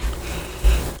record.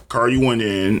 Cardi went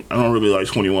in. I don't really like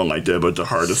 21 like that, but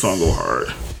the song go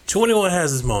hard. 21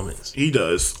 has his moments. He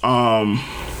does. But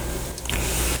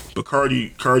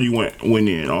Cardi went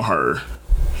in on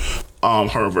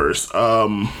her verse. I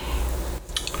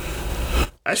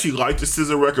actually like the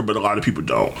SZA record, but a lot of people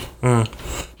don't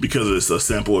because it's a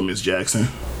sample of Miss Jackson.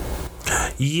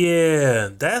 Yeah,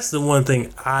 that's the one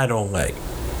thing I don't like.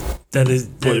 But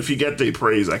if he got their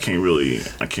praise, I can't.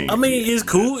 I mean, it's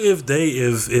cool if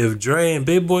Dre and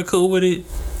Big Boy cool with it.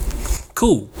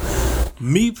 Cool.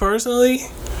 Me personally,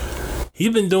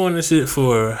 he's been doing this shit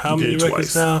for how many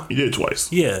records now? He did it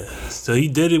twice. Yeah. So he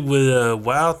did it with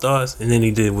Wild Thoughts, and then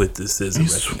he did it with the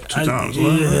SZA record. 2 times.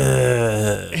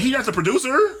 Yeah. He not the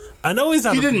producer. I know he's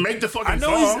not. He didn't make the fucking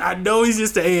song. I know he's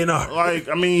just the A&R. Like,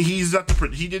 I mean, he's not the.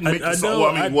 He didn't make the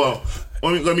song.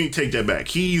 Let me take that back.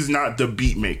 He's not the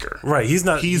beat maker. Right. He's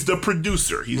not. He's the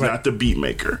producer. He's not the beat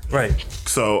maker. Right.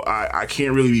 So I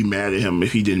can't really be mad at him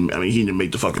if he didn't. I mean, he didn't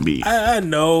make the fucking beat. I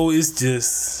know. It's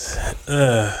just.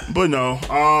 But no.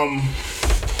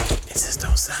 It just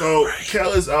don't sound right.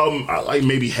 Khaled's album, I like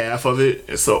maybe half of it.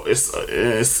 And so it's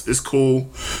cool.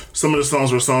 Some of the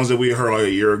songs were songs that we heard like a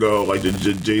year ago, like the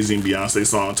Jay-Z and Beyonce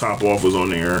song "Top Off" was on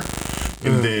there.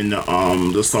 And then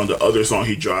the other song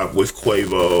he dropped with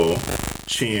Quavo,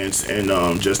 Chance, and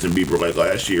Justin Bieber like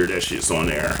last year, that shit's on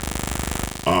there.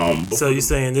 So you're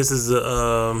saying this is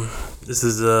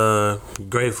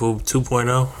Grateful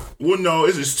 2.0? Well, no,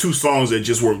 it's just 2 songs that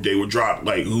they were dropped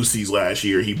like Lucy's last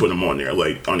year. He put them on there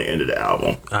like on the end of the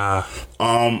album. But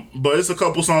it's a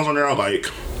couple songs on there I like.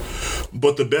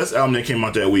 But the best album that came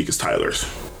out that week is Tyler's.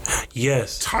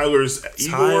 Yes. Tyler's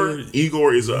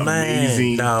Igor is an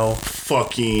amazing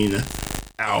fucking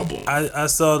album. I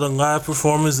saw the live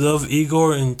performance of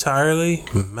Igor entirely.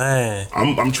 Man,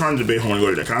 I'm trying to debate who I want to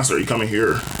go to that concert. You coming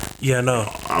here? Yeah, no.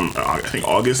 I think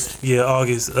August. Yeah,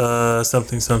 August.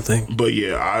 Something. But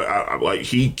yeah, I like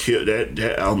he killed that.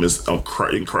 That album is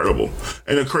incredible.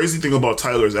 And the crazy thing about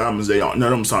Tyler's album is none of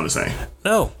them sound the same.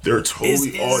 No, they're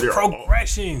totally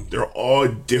progression. They're all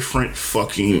different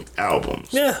fucking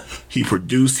albums. Yeah. He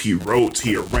produced, he wrote,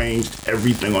 he arranged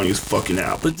everything on his fucking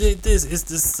album. But it's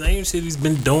the same shit he's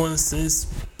been doing since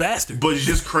Bastard. But it's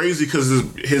just crazy because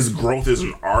his growth as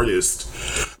an artist.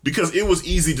 Because it was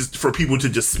easy for people to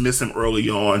dismiss him early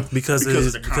on because of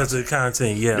the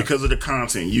content. Yeah, because of the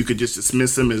content, you could just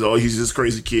dismiss him as he's just a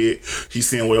crazy kid. He's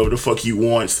saying whatever the fuck he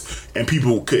wants, and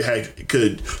people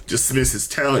could dismiss his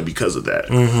talent because of that.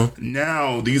 Mm-hmm.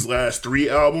 Now these last 3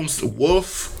 albums,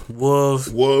 Wolf's,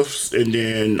 and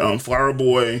then Flower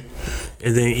Boy,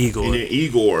 and then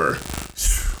Igor.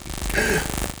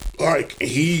 Like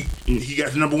he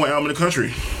got the #1 album in the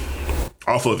country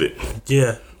off of it.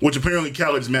 Yeah. Which apparently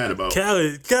Khaled's mad about.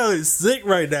 Khaled's sick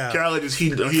right now. Khaled is he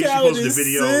posted a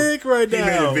video. Sick right now. He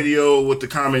made a video with the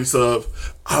comments of,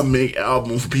 "I make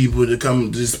albums for people to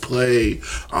come just play.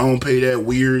 I don't pay that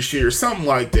weird shit," or something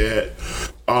like that.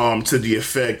 To the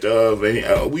effect of,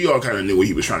 and we all kind of knew what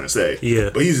he was trying to say.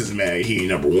 Yeah. But he's just mad he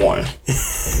ain't #1.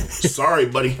 Sorry,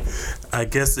 buddy. I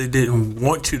guess they didn't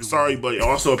want you to. Sorry, buddy.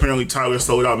 Also, apparently Tyler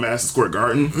sold out Madison Square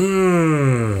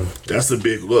Garden. That's a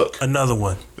big look. Another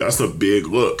one. That's a big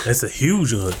look. That's a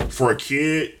huge look. For a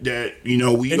kid that, we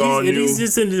all knew. And he's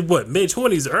just in the,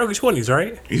 mid-20s, early 20s,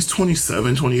 right? He's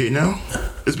 27, 28 now.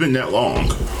 It's been that long.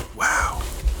 Wow.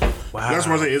 That's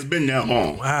what I say. It's been that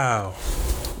long. Wow.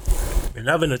 And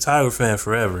I've been a Tyler fan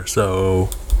forever, so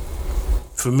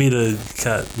for me to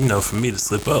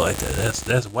slip up like that,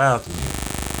 that's wild to me.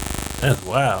 That's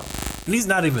wild. And he's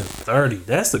not even 30.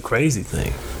 That's the crazy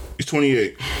thing. He's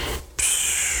 28.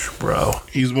 Bro.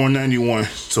 He's born 91,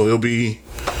 so he'll be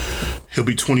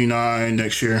 29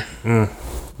 next year.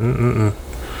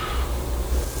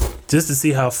 Just to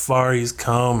see how far he's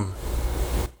come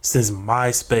since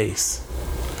MySpace.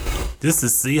 Just to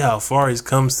see how far he's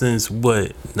come since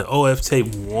the OF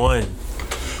Tape 1.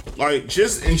 I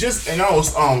was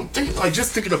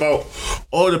thinking about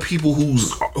all the people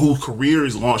whose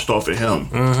careers launched off of him.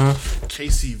 Mm-hmm.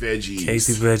 Casey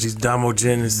Veggies, Damo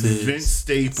Genesis, Vince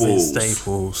Staples.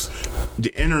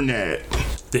 The internet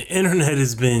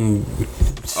has been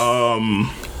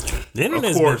the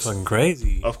internet's been fucking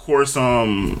crazy. Of course,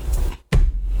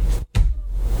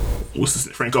 what's this?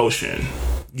 Frank Ocean.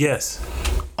 Yes.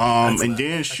 And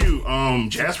then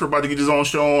Jasper about to get his own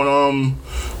show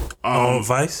on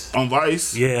Vice. On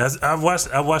Vice. Yeah, I watched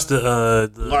the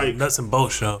Nuts and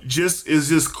Bolts show. It's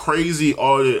just crazy.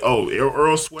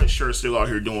 Earl Sweatshirt's still out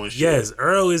here doing shit. Yes,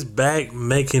 Earl is back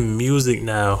making music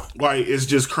now. Like, it's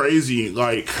just crazy.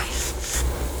 Like,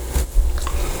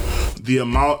 the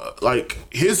amount, like,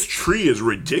 his tree is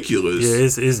ridiculous.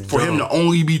 Yeah, it's for him to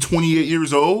only be 28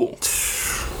 years old.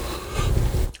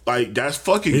 Like, that's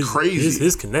fucking crazy.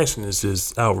 His connection is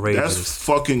just outrageous. That's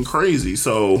fucking crazy.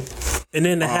 So, and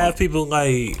then to have people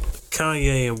like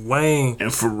Kanye and Wayne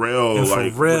and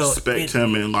Pharrell respect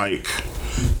him and like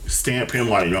stamp him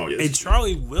like, no. And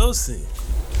Charlie Wilson.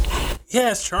 He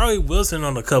has Charlie Wilson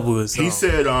on a couple of his songs. He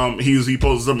said he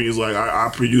posted something. He's like, I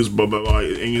produced blah blah blah.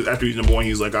 And after he's number one,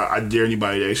 he's like, I dare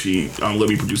anybody to actually let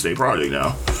me produce their project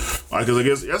now. Because I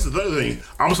guess that's the other thing.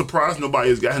 I'm surprised nobody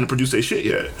has got him to produce their shit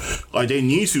yet. Like they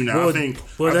need to now.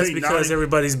 Well, that's because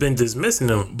everybody's been dismissing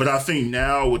him. But I think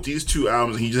now with these two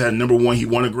albums, he just had number one. He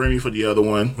won a Grammy for the other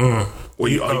one. Or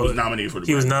he was nominated for the Grammy.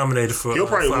 He was nominated for. He'll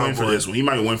probably win for this one. He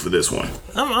might win for this one.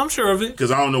 I'm sure of it.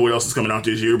 Because I don't know what else is coming out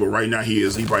this year, but right now he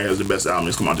probably has the best album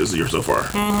that's come out this year so far.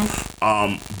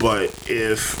 But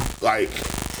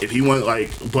if he went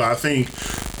but I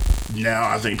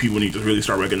think people need to really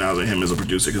start recognizing him as a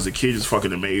producer because the kid is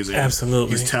fucking amazing.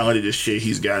 Absolutely. He's talented as shit.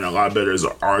 He's gotten a lot better as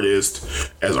an artist,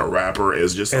 as a rapper,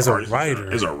 as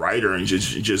a writer, and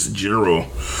just general.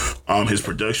 His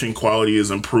production quality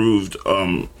has improved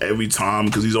every time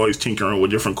because he's always tinkering with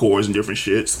different chords and different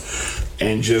shits.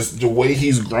 And just the way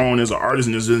he's grown as an artist,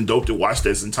 and it's been dope to watch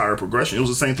this entire progression. It was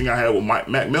the same thing I had with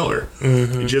Mac Miller.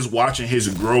 Just watching his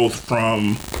growth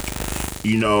from,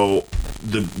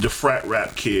 the frat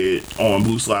rap kid on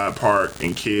Blue Slide Park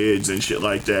and Kids and shit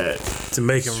like that to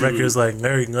making records like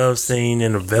Nerd Love Scene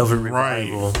and a Velvet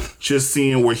Revival. Just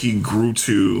seeing where he grew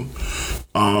to,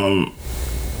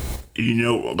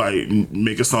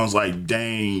 making songs like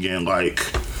Dang and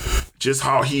just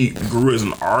how he grew as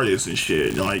an artist and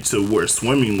shit, to where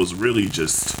Swimming was really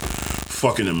just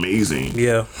fucking amazing.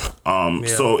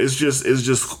 So it's just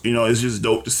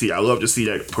dope to see. I love to see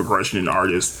that progression in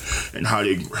artists and how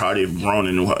they've grown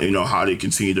and how they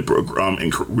continue to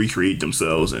and recreate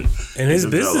themselves and his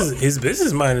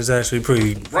business mind is actually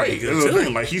pretty right. Good That's the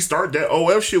thing. He started that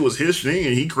OF shit was his thing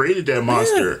and he created that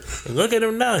monster. Yeah. Look at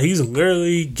him now. He's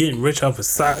literally getting rich off of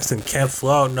socks and Camp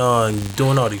Flautina and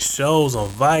doing all these shows on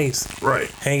Vice.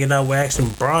 Right. Hanging out with Action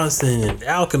Bronson and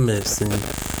Alchemist and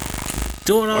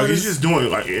doing all he's just doing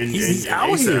he's out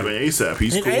here. ASAP.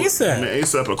 He's cool.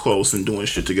 ASAP are close and doing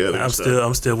shit together.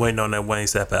 I'm still waiting on that Wayne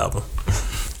Sapp album.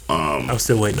 I'm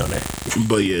still waiting on that.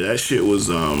 But yeah, that shit was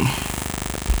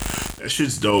that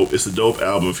shit's dope. It's a dope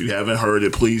album. If you haven't heard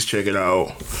it, please check it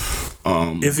out.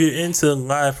 If you're into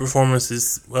live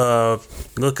performances,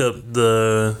 look up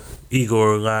the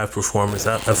Igor live performance.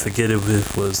 I forget if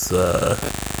it was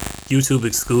YouTube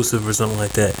exclusive or something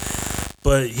like that.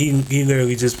 But he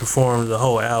literally just performed the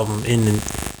whole album in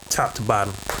top to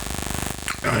bottom.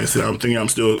 I said, I'm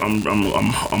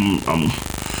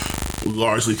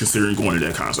largely considering going to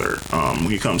that concert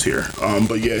when he comes here.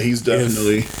 But yeah, he's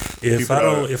definitely. If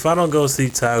I don't go see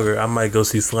Tyler, I might go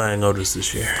see Flying Lotus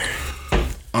this year.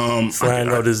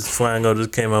 Flying Lotus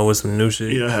came out with some new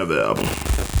shit. Yeah, I have the album.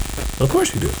 Of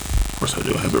course you do. Of course I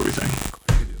do. I have everything.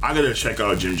 I gotta check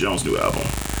out Jim Jones' new album.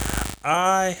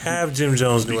 I have Jim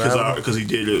Jones' new album. Because he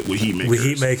did it with Heatmakers. With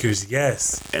Heatmakers,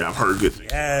 yes. And I've heard good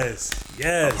things.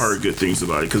 Yes. I've heard good things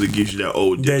about it because it gives you that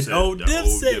old Dipset. That old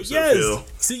Dipset, yes. Feel.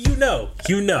 See, you know.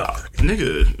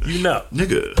 Nigga. You know.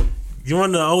 Nigga. You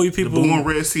one of the only people. The Born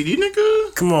Red CD,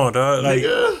 nigga. Come on, dog.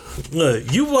 Nigga.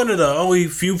 Look, you one of the only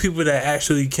few people that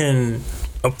actually can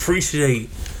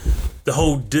appreciate the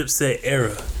whole Dipset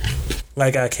era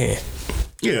like I can.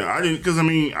 Yeah, I didn't because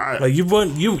you're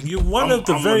one of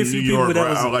the very few people that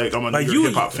was I'm a New York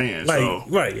hip hop fan, so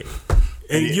right.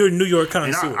 And you're a New York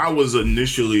connoisseur. And I was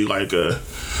initially I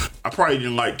probably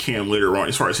didn't like Cam later on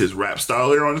as far as his rap style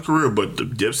later on in his career, but the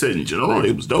Dipset in general,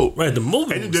 it was dope. Right, the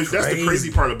movie was that's the crazy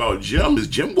part about Jim is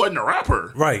Jim wasn't a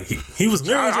rapper. Right, he was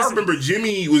literally I remember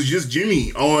Jimmy was just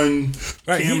Jimmy on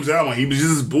Cam's album. He was just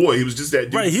his boy. He was just that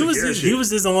dude. Right, he was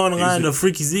just along the line of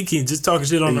Freaky Zeke and just talking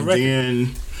shit on the record.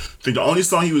 Then, I think the only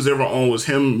song he was ever on was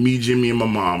him, me, Jimmy, and my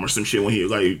mom, or some shit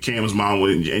when Cam's mom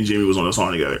and Jimmy was on a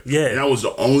song together. Yeah, and that was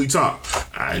the only time.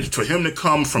 For him to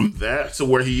come from that to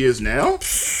where he is now,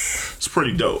 it's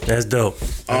pretty dope. That's dope.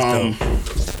 Dope.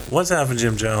 One time for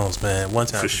Jim Jones, man. One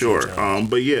time for sure.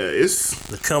 But yeah, it's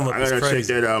the come up. I gotta check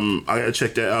that. I gotta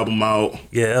check that album out.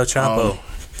 Yeah, El Chapo.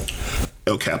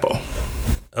 El Capo.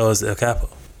 Oh, it's El Capo.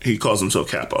 He calls himself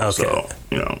Capo, okay. So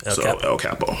El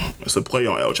Capo. It's a play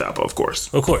on El Chapo, of course.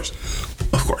 But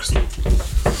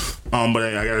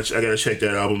I gotta check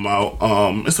that album out.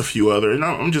 It's a few other, and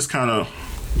I'm just kind of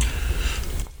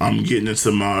I'm getting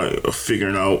into my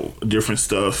figuring out different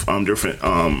stuff, different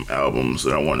albums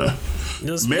that I want to.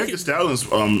 Megan Thee Stallion's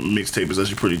mixtape is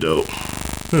actually pretty dope.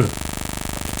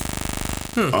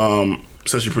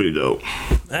 It's actually pretty dope.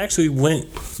 I actually went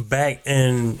back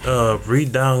and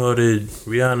re-downloaded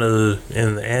Rihanna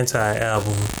and the Anti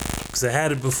album because I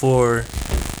had it before,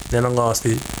 then I lost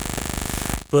it.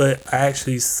 But I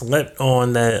actually slept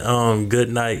on that Good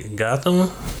Night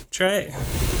Gotham track.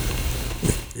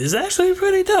 It's actually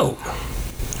pretty dope.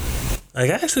 Like,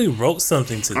 I actually wrote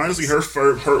something to Honestly, this.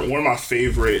 her one of my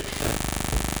favorite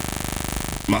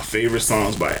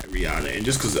songs by Rihanna, and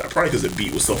just because the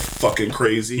beat was so fucking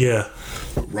crazy. Yeah.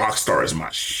 Rockstar is my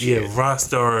shit. Yeah,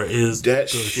 Rockstar is That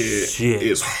the shit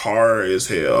is hard as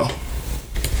hell.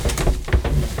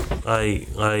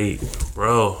 Like,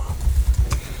 bro.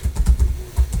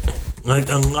 Like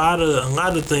a lot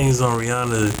of things on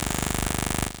Rihanna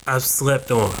I've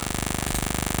slept on.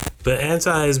 But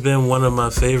Anti has been one of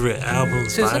my favorite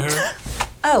albums by her.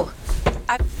 Oh.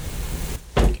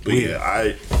 But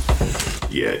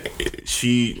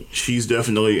she's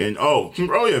definitely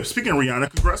yeah. Speaking of Rihanna,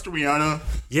 congrats to Rihanna.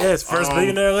 Yes, first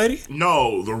billionaire lady.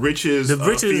 No, the richest female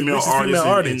richest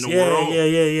artist in the world.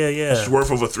 Yeah. She's worth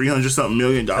over $300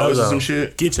 million or some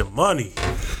shit. Get your money.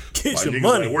 Get your niggas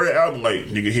money. Like, where the album? Like,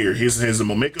 nigga, here's some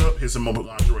more makeup. Here's some more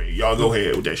lingerie. Y'all go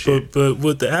ahead with that shit. But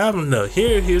with the album though,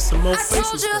 here's some more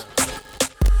faces.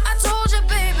 I told you,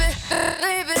 baby. I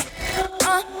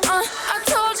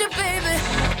told you, baby.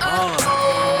 I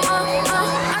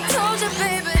told you,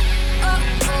 baby.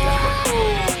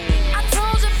 I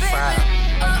told you, baby.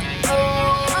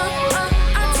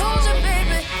 I told you,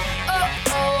 baby.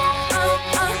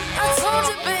 I told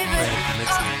you, baby.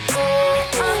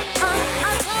 I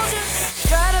told you.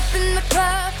 Right up in the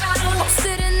club,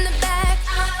 sit in the back,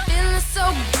 feeling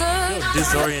so good.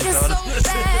 Disoriented.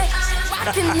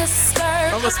 Rocking the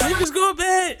skirt. Oh, my speakers going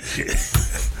bad.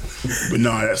 But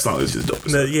no, that song is just dope.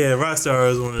 No, yeah, Rockstar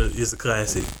is a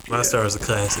classic. Rockstar is a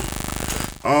classic.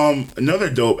 Another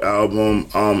dope album.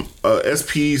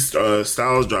 SP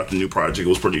Styles dropped a new project. It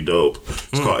was pretty dope.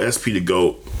 It's called SP the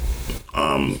GOAT.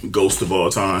 Ghost of All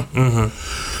Time.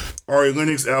 Ari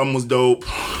Lennox album was dope.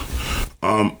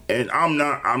 And I'm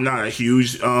not a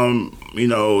huge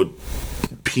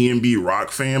PNB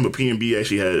rock fan, but PNB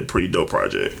actually had a pretty dope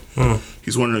project.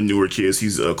 He's one of the newer kids.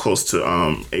 He's close to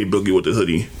A Boogie with the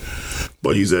Hoodie,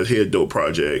 but he had a dope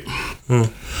project.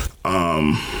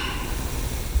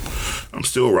 I'm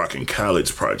still rocking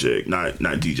Khaled's project, not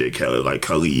DJ Khaled, like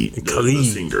Khalid, the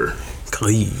singer.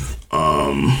 Khalid.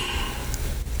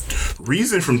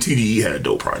 Reason from TDE had a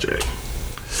dope project.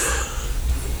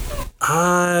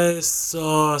 I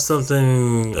saw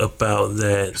something about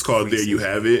that. It's called There You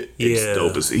Have It. It's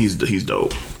dope. He's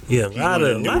dope. Yeah, He's one of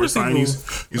the newer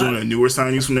signees. He's one of the newer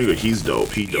signees from nigga. He's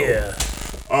dope. He dope. Yeah.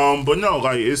 But no,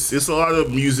 like it's a lot of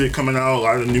music coming out. A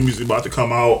lot of new music about to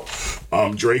come out.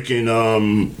 Drake and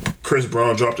Chris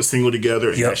Brown dropped a single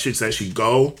together, and that shit's actually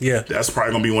go. Yeah, that's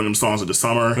probably gonna be one of them songs of the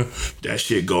summer. That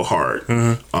shit go hard.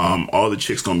 All the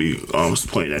chicks gonna be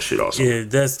playing that shit also. Yeah,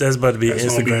 that's about to be an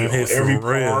Instagram hit for every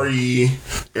real. Party,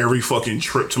 every fucking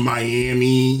trip to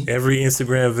Miami, every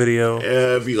Instagram video,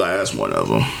 every last one of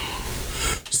them.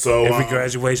 So every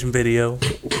graduation video.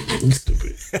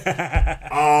 Stupid.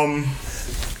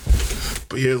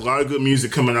 But yeah, there's a lot of good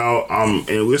music coming out.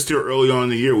 And we're still early on in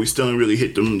the year. We still ain't really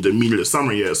hit the meat of the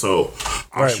summer yet. So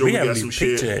I'm sure we got some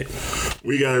shit.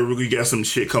 We got some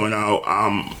shit coming out.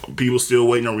 People still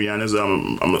waiting on Rihanna's.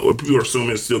 People are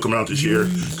assuming it's still coming out this year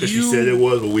because she said it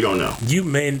was, but we don't know. You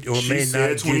may or she may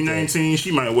said not. 2019.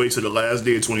 She might wait till the last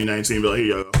day of 2019. But like, here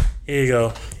you go. Here you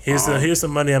go. Here's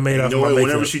some money I made off my makeup.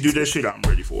 Whenever she do that shit, I'm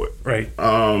ready for it. Right.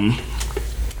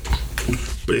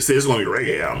 But they say it's gonna be a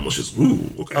reggae album, which is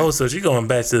okay. Oh, so she going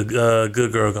back to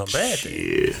Good Girl Gone Bad?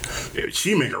 Shit. If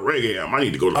she make a reggae album, I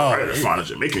need to go to the find a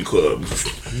Jamaican club.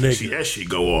 See that shit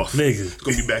go off. Nigga. It's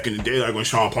gonna be back in the day like when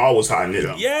Sean Paul was hiding it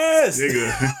up. Yes.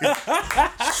 Nigga.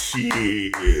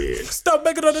 Shit. Stop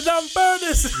making on the damn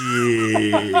furnace.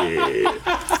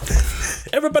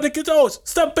 Shit. Everybody get those.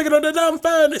 Stop picking on the damn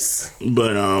furnace.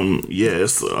 But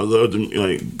yes, I love them.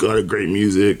 Like, got a great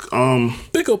music.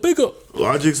 Pickle.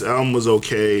 Logic's album was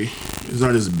okay. It's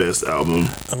not his best album.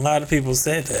 A lot of people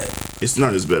said that. It's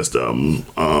not his best album.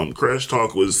 Crash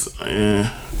Talk was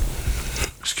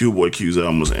Schoolboy Q's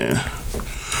album was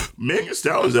Megan Thee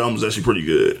Stallion's album is actually pretty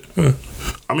good.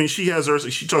 I mean, she has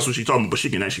she talks what she talking about, but she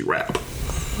can actually rap.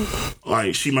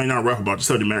 Like, she might not rap about the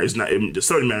subject matter. The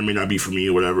subject matter may not be for me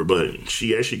or whatever, but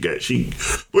she actually got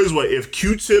What is what? If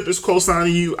Q-Tip is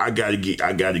co-signing you, I gotta get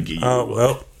you. Oh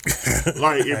well.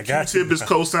 Like, if Q-Tip is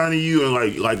co-signing you and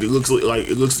like it looks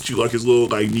at you like his little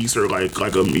like niece or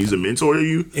he's a mentor to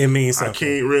you, it means something. I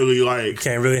can't really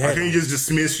hate I can't just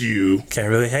dismiss you. Can't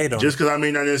really hate on just because I may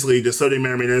not necessarily the subject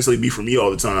matter may not necessarily be for me all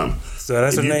the time. So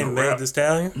that's her name, Megan Thee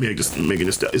Stallion. Megan Thee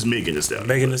Stallion. It's Megan Thee Stallion.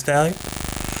 Megan Thee Stallion.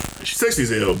 She's sexy as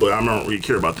hell, but I don't really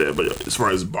care about that. But as far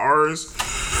as bars,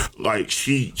 like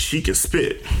she can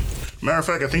spit. Matter of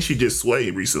fact, I think she did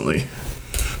Sway recently.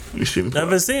 I've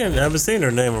been seeing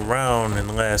her name around in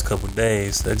the last couple of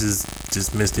days. I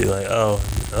just missed it. Like, oh,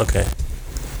 okay.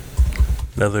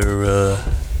 Another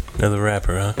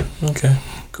rapper, huh? Okay,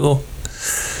 cool.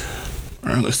 All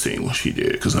right, let's see what she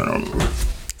did because I don't remember.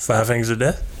 5 Fingers of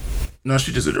Death? No,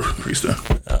 she just did a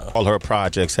freestyle. All her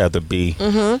projects have to be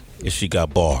if she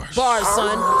got bars. Bars,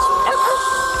 son.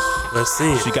 Let's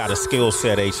see. She got a skill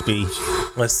set,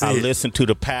 HB. Let's see. I listen to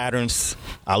the patterns.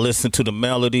 I listen to the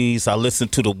melodies. I listen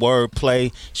to the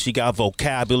wordplay. She got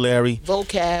vocabulary.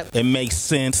 Vocab. It makes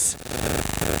sense.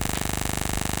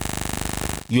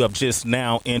 You have just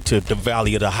now entered the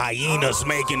Valley of the Hyenas,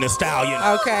 Megan Thee Stallion.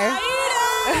 Okay.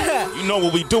 You know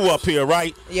what we do up here,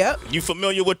 right? Yep. You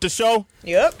familiar with the show?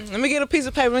 Yep. Let me get a piece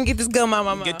of paper and get this gum out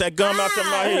my mouth. Get that gum out your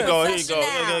mouth. Here you go. Here you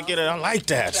go. Get it. I like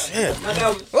that. Shit.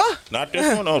 What? Not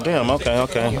this one? Oh, damn. Okay. All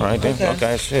right. Then.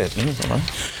 Okay. Shit.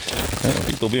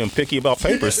 People being picky about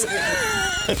papers.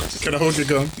 Can I hold your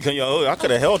gum? I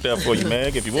could have held that for you,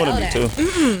 man, if you wanted me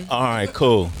to. All right,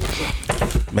 cool.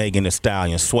 Megan Thee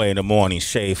Stallion, Sway in the Morning,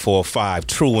 Shade 4-5,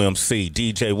 True MC,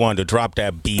 DJ Wonder, drop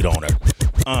that beat on her.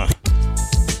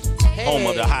 Home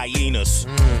of the Hyenas.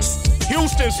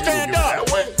 Houston, stand up.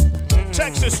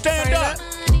 Texas, stand up.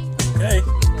 Hey.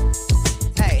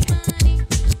 Hey.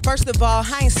 First of all,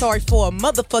 I ain't sorry for a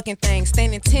motherfucking thing.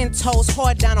 Standing 10 toes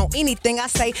hard down on anything I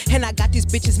say. And I got these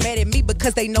bitches mad at me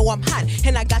because they know I'm hot.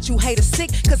 And I got you haters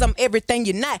sick because I'm everything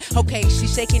you're not. Okay, she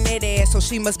shaking that ass, so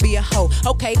she must be a hoe.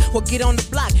 Okay, well get on the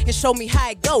block and show me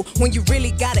how it go. When you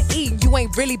really gotta eat, you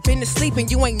ain't really been to sleep. And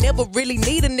you ain't never really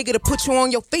need a nigga to put you on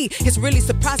your feet. It's really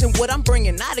surprising what I'm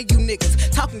bringing out of you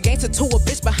niggas. Talking gangster to a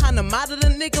bitch behind the mouth of the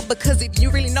nigga. Because if you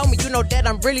really know me, you know that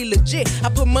I'm really legit. I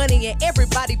put money in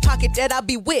everybody's pocket that I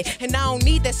be with. And I don't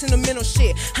need that sentimental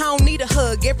shit. I don't need a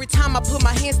hug. Every time I put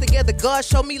my hands together, God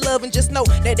show me love. And just know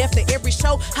that after every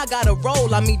show, I got a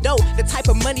roll. I mean, dope. The type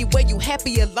of money where you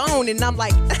happy alone. And I'm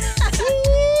like,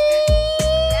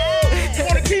 You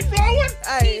want to keep flowing?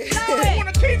 Hey. You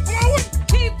want to keep flowing?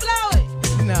 Keep flowing.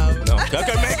 No.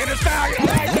 Okay, Megan Thee Stallion.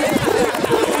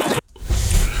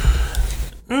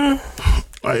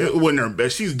 Like, it wasn't her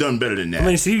best. She's done better than that. I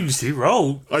mean, she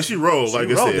rolled. Like she rolled, like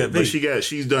I rolled said, that but beat.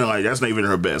 she's done like that's not even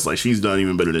her best. Like she's done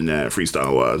even better than that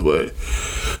freestyle wise.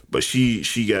 But she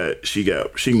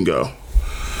can go.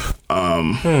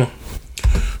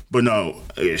 But no,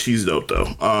 yeah, she's dope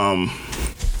though.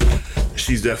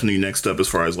 She's definitely next up as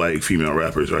far as like female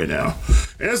rappers right now.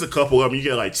 And there's a couple of them. You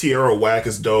get like Tierra Whack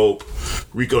is dope.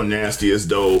 Rico Nasty is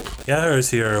dope. Yeah, I heard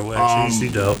Tierra Whack. She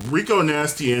dope. Rico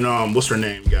Nasty and what's her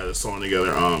name got a song together.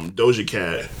 Doja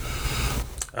Cat.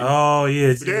 Oh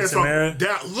yeah, Samara.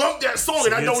 I love that song,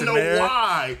 and I don't know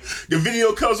why. The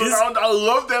video comes around. I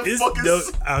love that fucking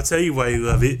song. I'll tell you why you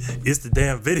love it. It's the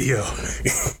damn video.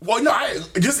 Well, no,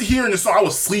 just hearing the song, I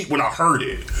was asleep when I heard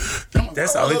it.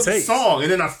 That's all it takes. Song,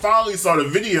 and then I finally saw the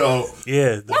video.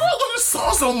 Yeah. Why do I love this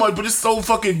song so much? But it's so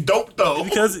fucking dope though.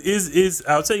 Because it's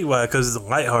I'll tell you why. Because it's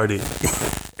lighthearted,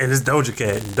 and it's Doja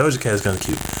Cat. And Doja Cat's kind of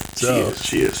cute. So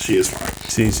she is fine.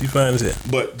 She fine as hell.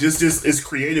 But just it's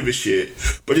creative as shit.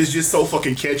 But it's just so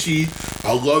fucking catchy.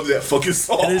 I love that fucking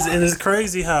song. And it's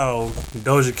crazy how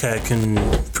Doja Cat can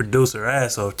produce her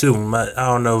ass off too. I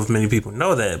don't know if many people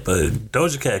know that, but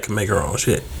Doja Cat can make her own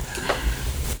shit.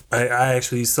 I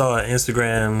actually saw an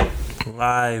Instagram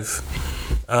live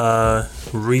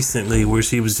recently where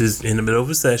she was just in the middle of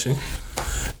a session,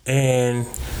 and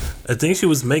I think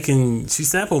she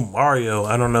sampled Mario.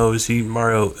 I don't know if she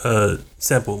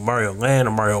sampled Mario Land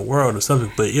or Mario World or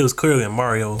something, but it was clearly a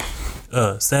Mario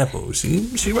sample.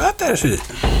 She rapped that shit.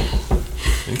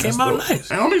 It came out nice.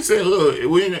 And let me say, look,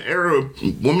 we're in an era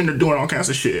of women are doing all kinds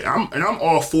of shit. I'm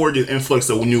all for the influx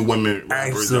of new women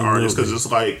rappers and artists because it's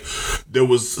like there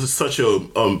was such a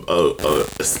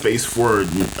space for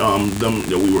them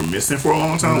that we were missing for a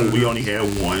long time. Mm-hmm. We only had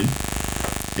one.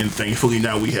 And thankfully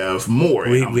now we have more.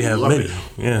 We have many.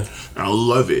 Yeah. I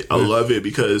love it. I love it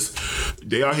because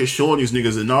they out here showing these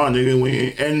niggas that nah,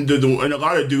 nigga, and a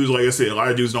lot of dudes, like I said, a lot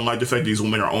of dudes don't like the fact these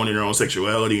women are owning their own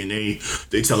sexuality and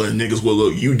they telling niggas, well,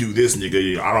 look, you do this,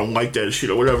 nigga. I don't like that shit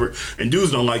or whatever. And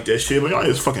dudes don't like that shit, but y'all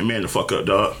just fucking man the fuck up,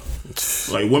 dog.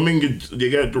 Like women, they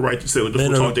got the right to say what the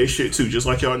fuck talk their shit too, just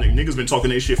like y'all niggas been talking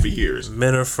their shit for years.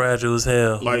 Men are fragile as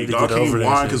hell. Like y'all can't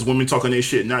whine because women talking their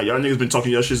shit now. Y'all niggas been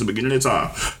talking y'all shit since the beginning of the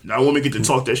time. Now women get to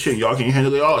talk that shit, and y'all can't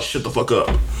handle it. Oh, shut the fuck up,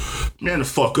 man, the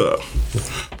fuck up.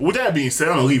 But with that being said,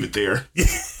 I'm gonna leave it there.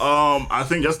 I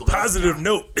think that's the positive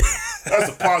note. That's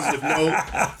a positive note.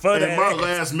 And my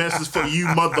last message for you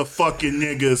motherfucking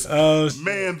niggas,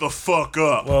 man the fuck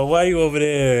up. Well, why you over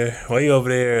there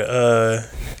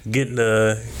getting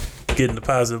the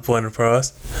positive point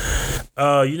across?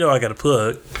 You know I got a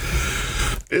plug.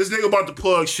 This nigga about to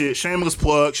plug shit. Shameless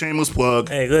plug.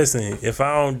 Hey, listen, if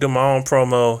I don't do my own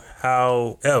promo,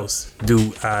 How else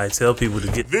do I tell people to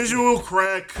get Visual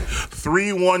Crack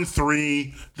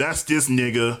 313? That's this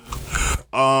nigga.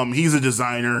 He's a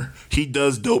designer. He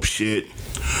does dope shit.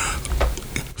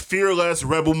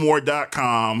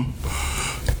 FearlessRebelMore.com.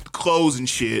 Clothes and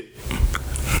shit.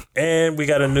 And we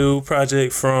got a new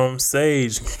project from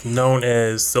Sage known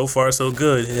as So Far So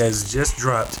Good. It has just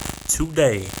dropped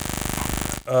today.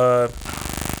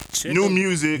 New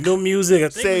music. I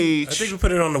think Sage. I think we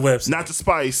put it on the website. Not the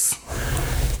spice.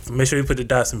 Make sure you put the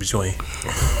dots in between.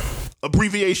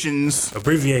 Abbreviations.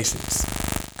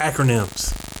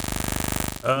 Acronyms.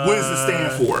 What does it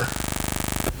stand for?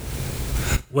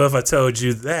 Well, if I told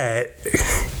you that...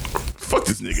 Fuck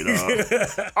this nigga,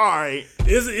 dog. All right.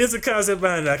 It's a concept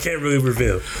behind it I can't really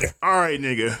reveal. All right,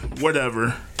 nigga.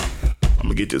 Whatever. I'm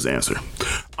gonna get this answer.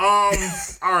 All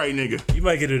right, nigga. You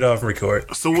might get it off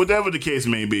record. So whatever the case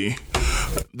may be,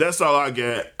 that's all I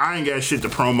got. I ain't got shit to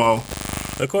promo.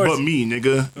 Of course. But me,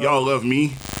 nigga. Y'all love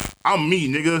me. I'm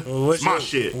me, nigga. Well, it's my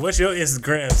shit. What's your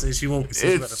Instagram? Since you won't.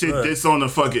 It's shit. It's on the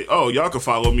fucking. Oh, y'all can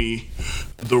follow me,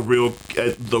 the real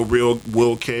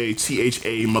Will K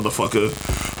THA motherfucker.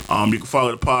 You can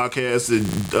follow the podcast at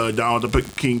Down with the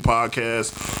King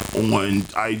Podcast on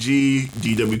IG,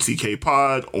 DWTK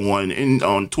Pod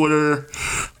on Twitter.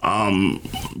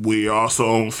 We are also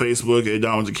on Facebook at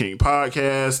Down with the King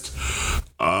Podcast.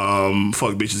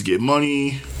 Fuck bitches get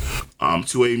money.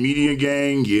 2A Media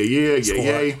Gang.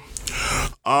 Yeah.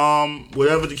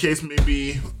 Whatever the case may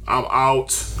be, I'm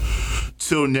out.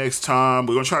 Till next time,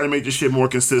 we're gonna try to make this shit more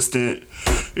consistent.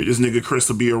 This nigga Chris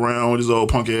will be around with his old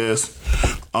punk ass.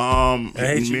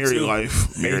 Married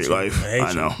life.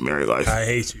 I know, married life. I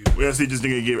hate you. We gotta see this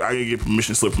nigga I gotta get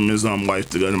permission slip from his wife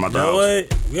to go to my dog. You know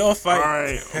what? We gonna fight. All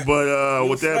right, but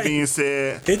with that being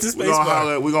said, hit the space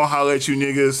we're gonna holler at you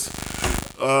niggas.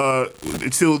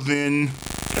 Until then,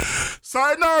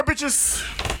 sayonara, bitches.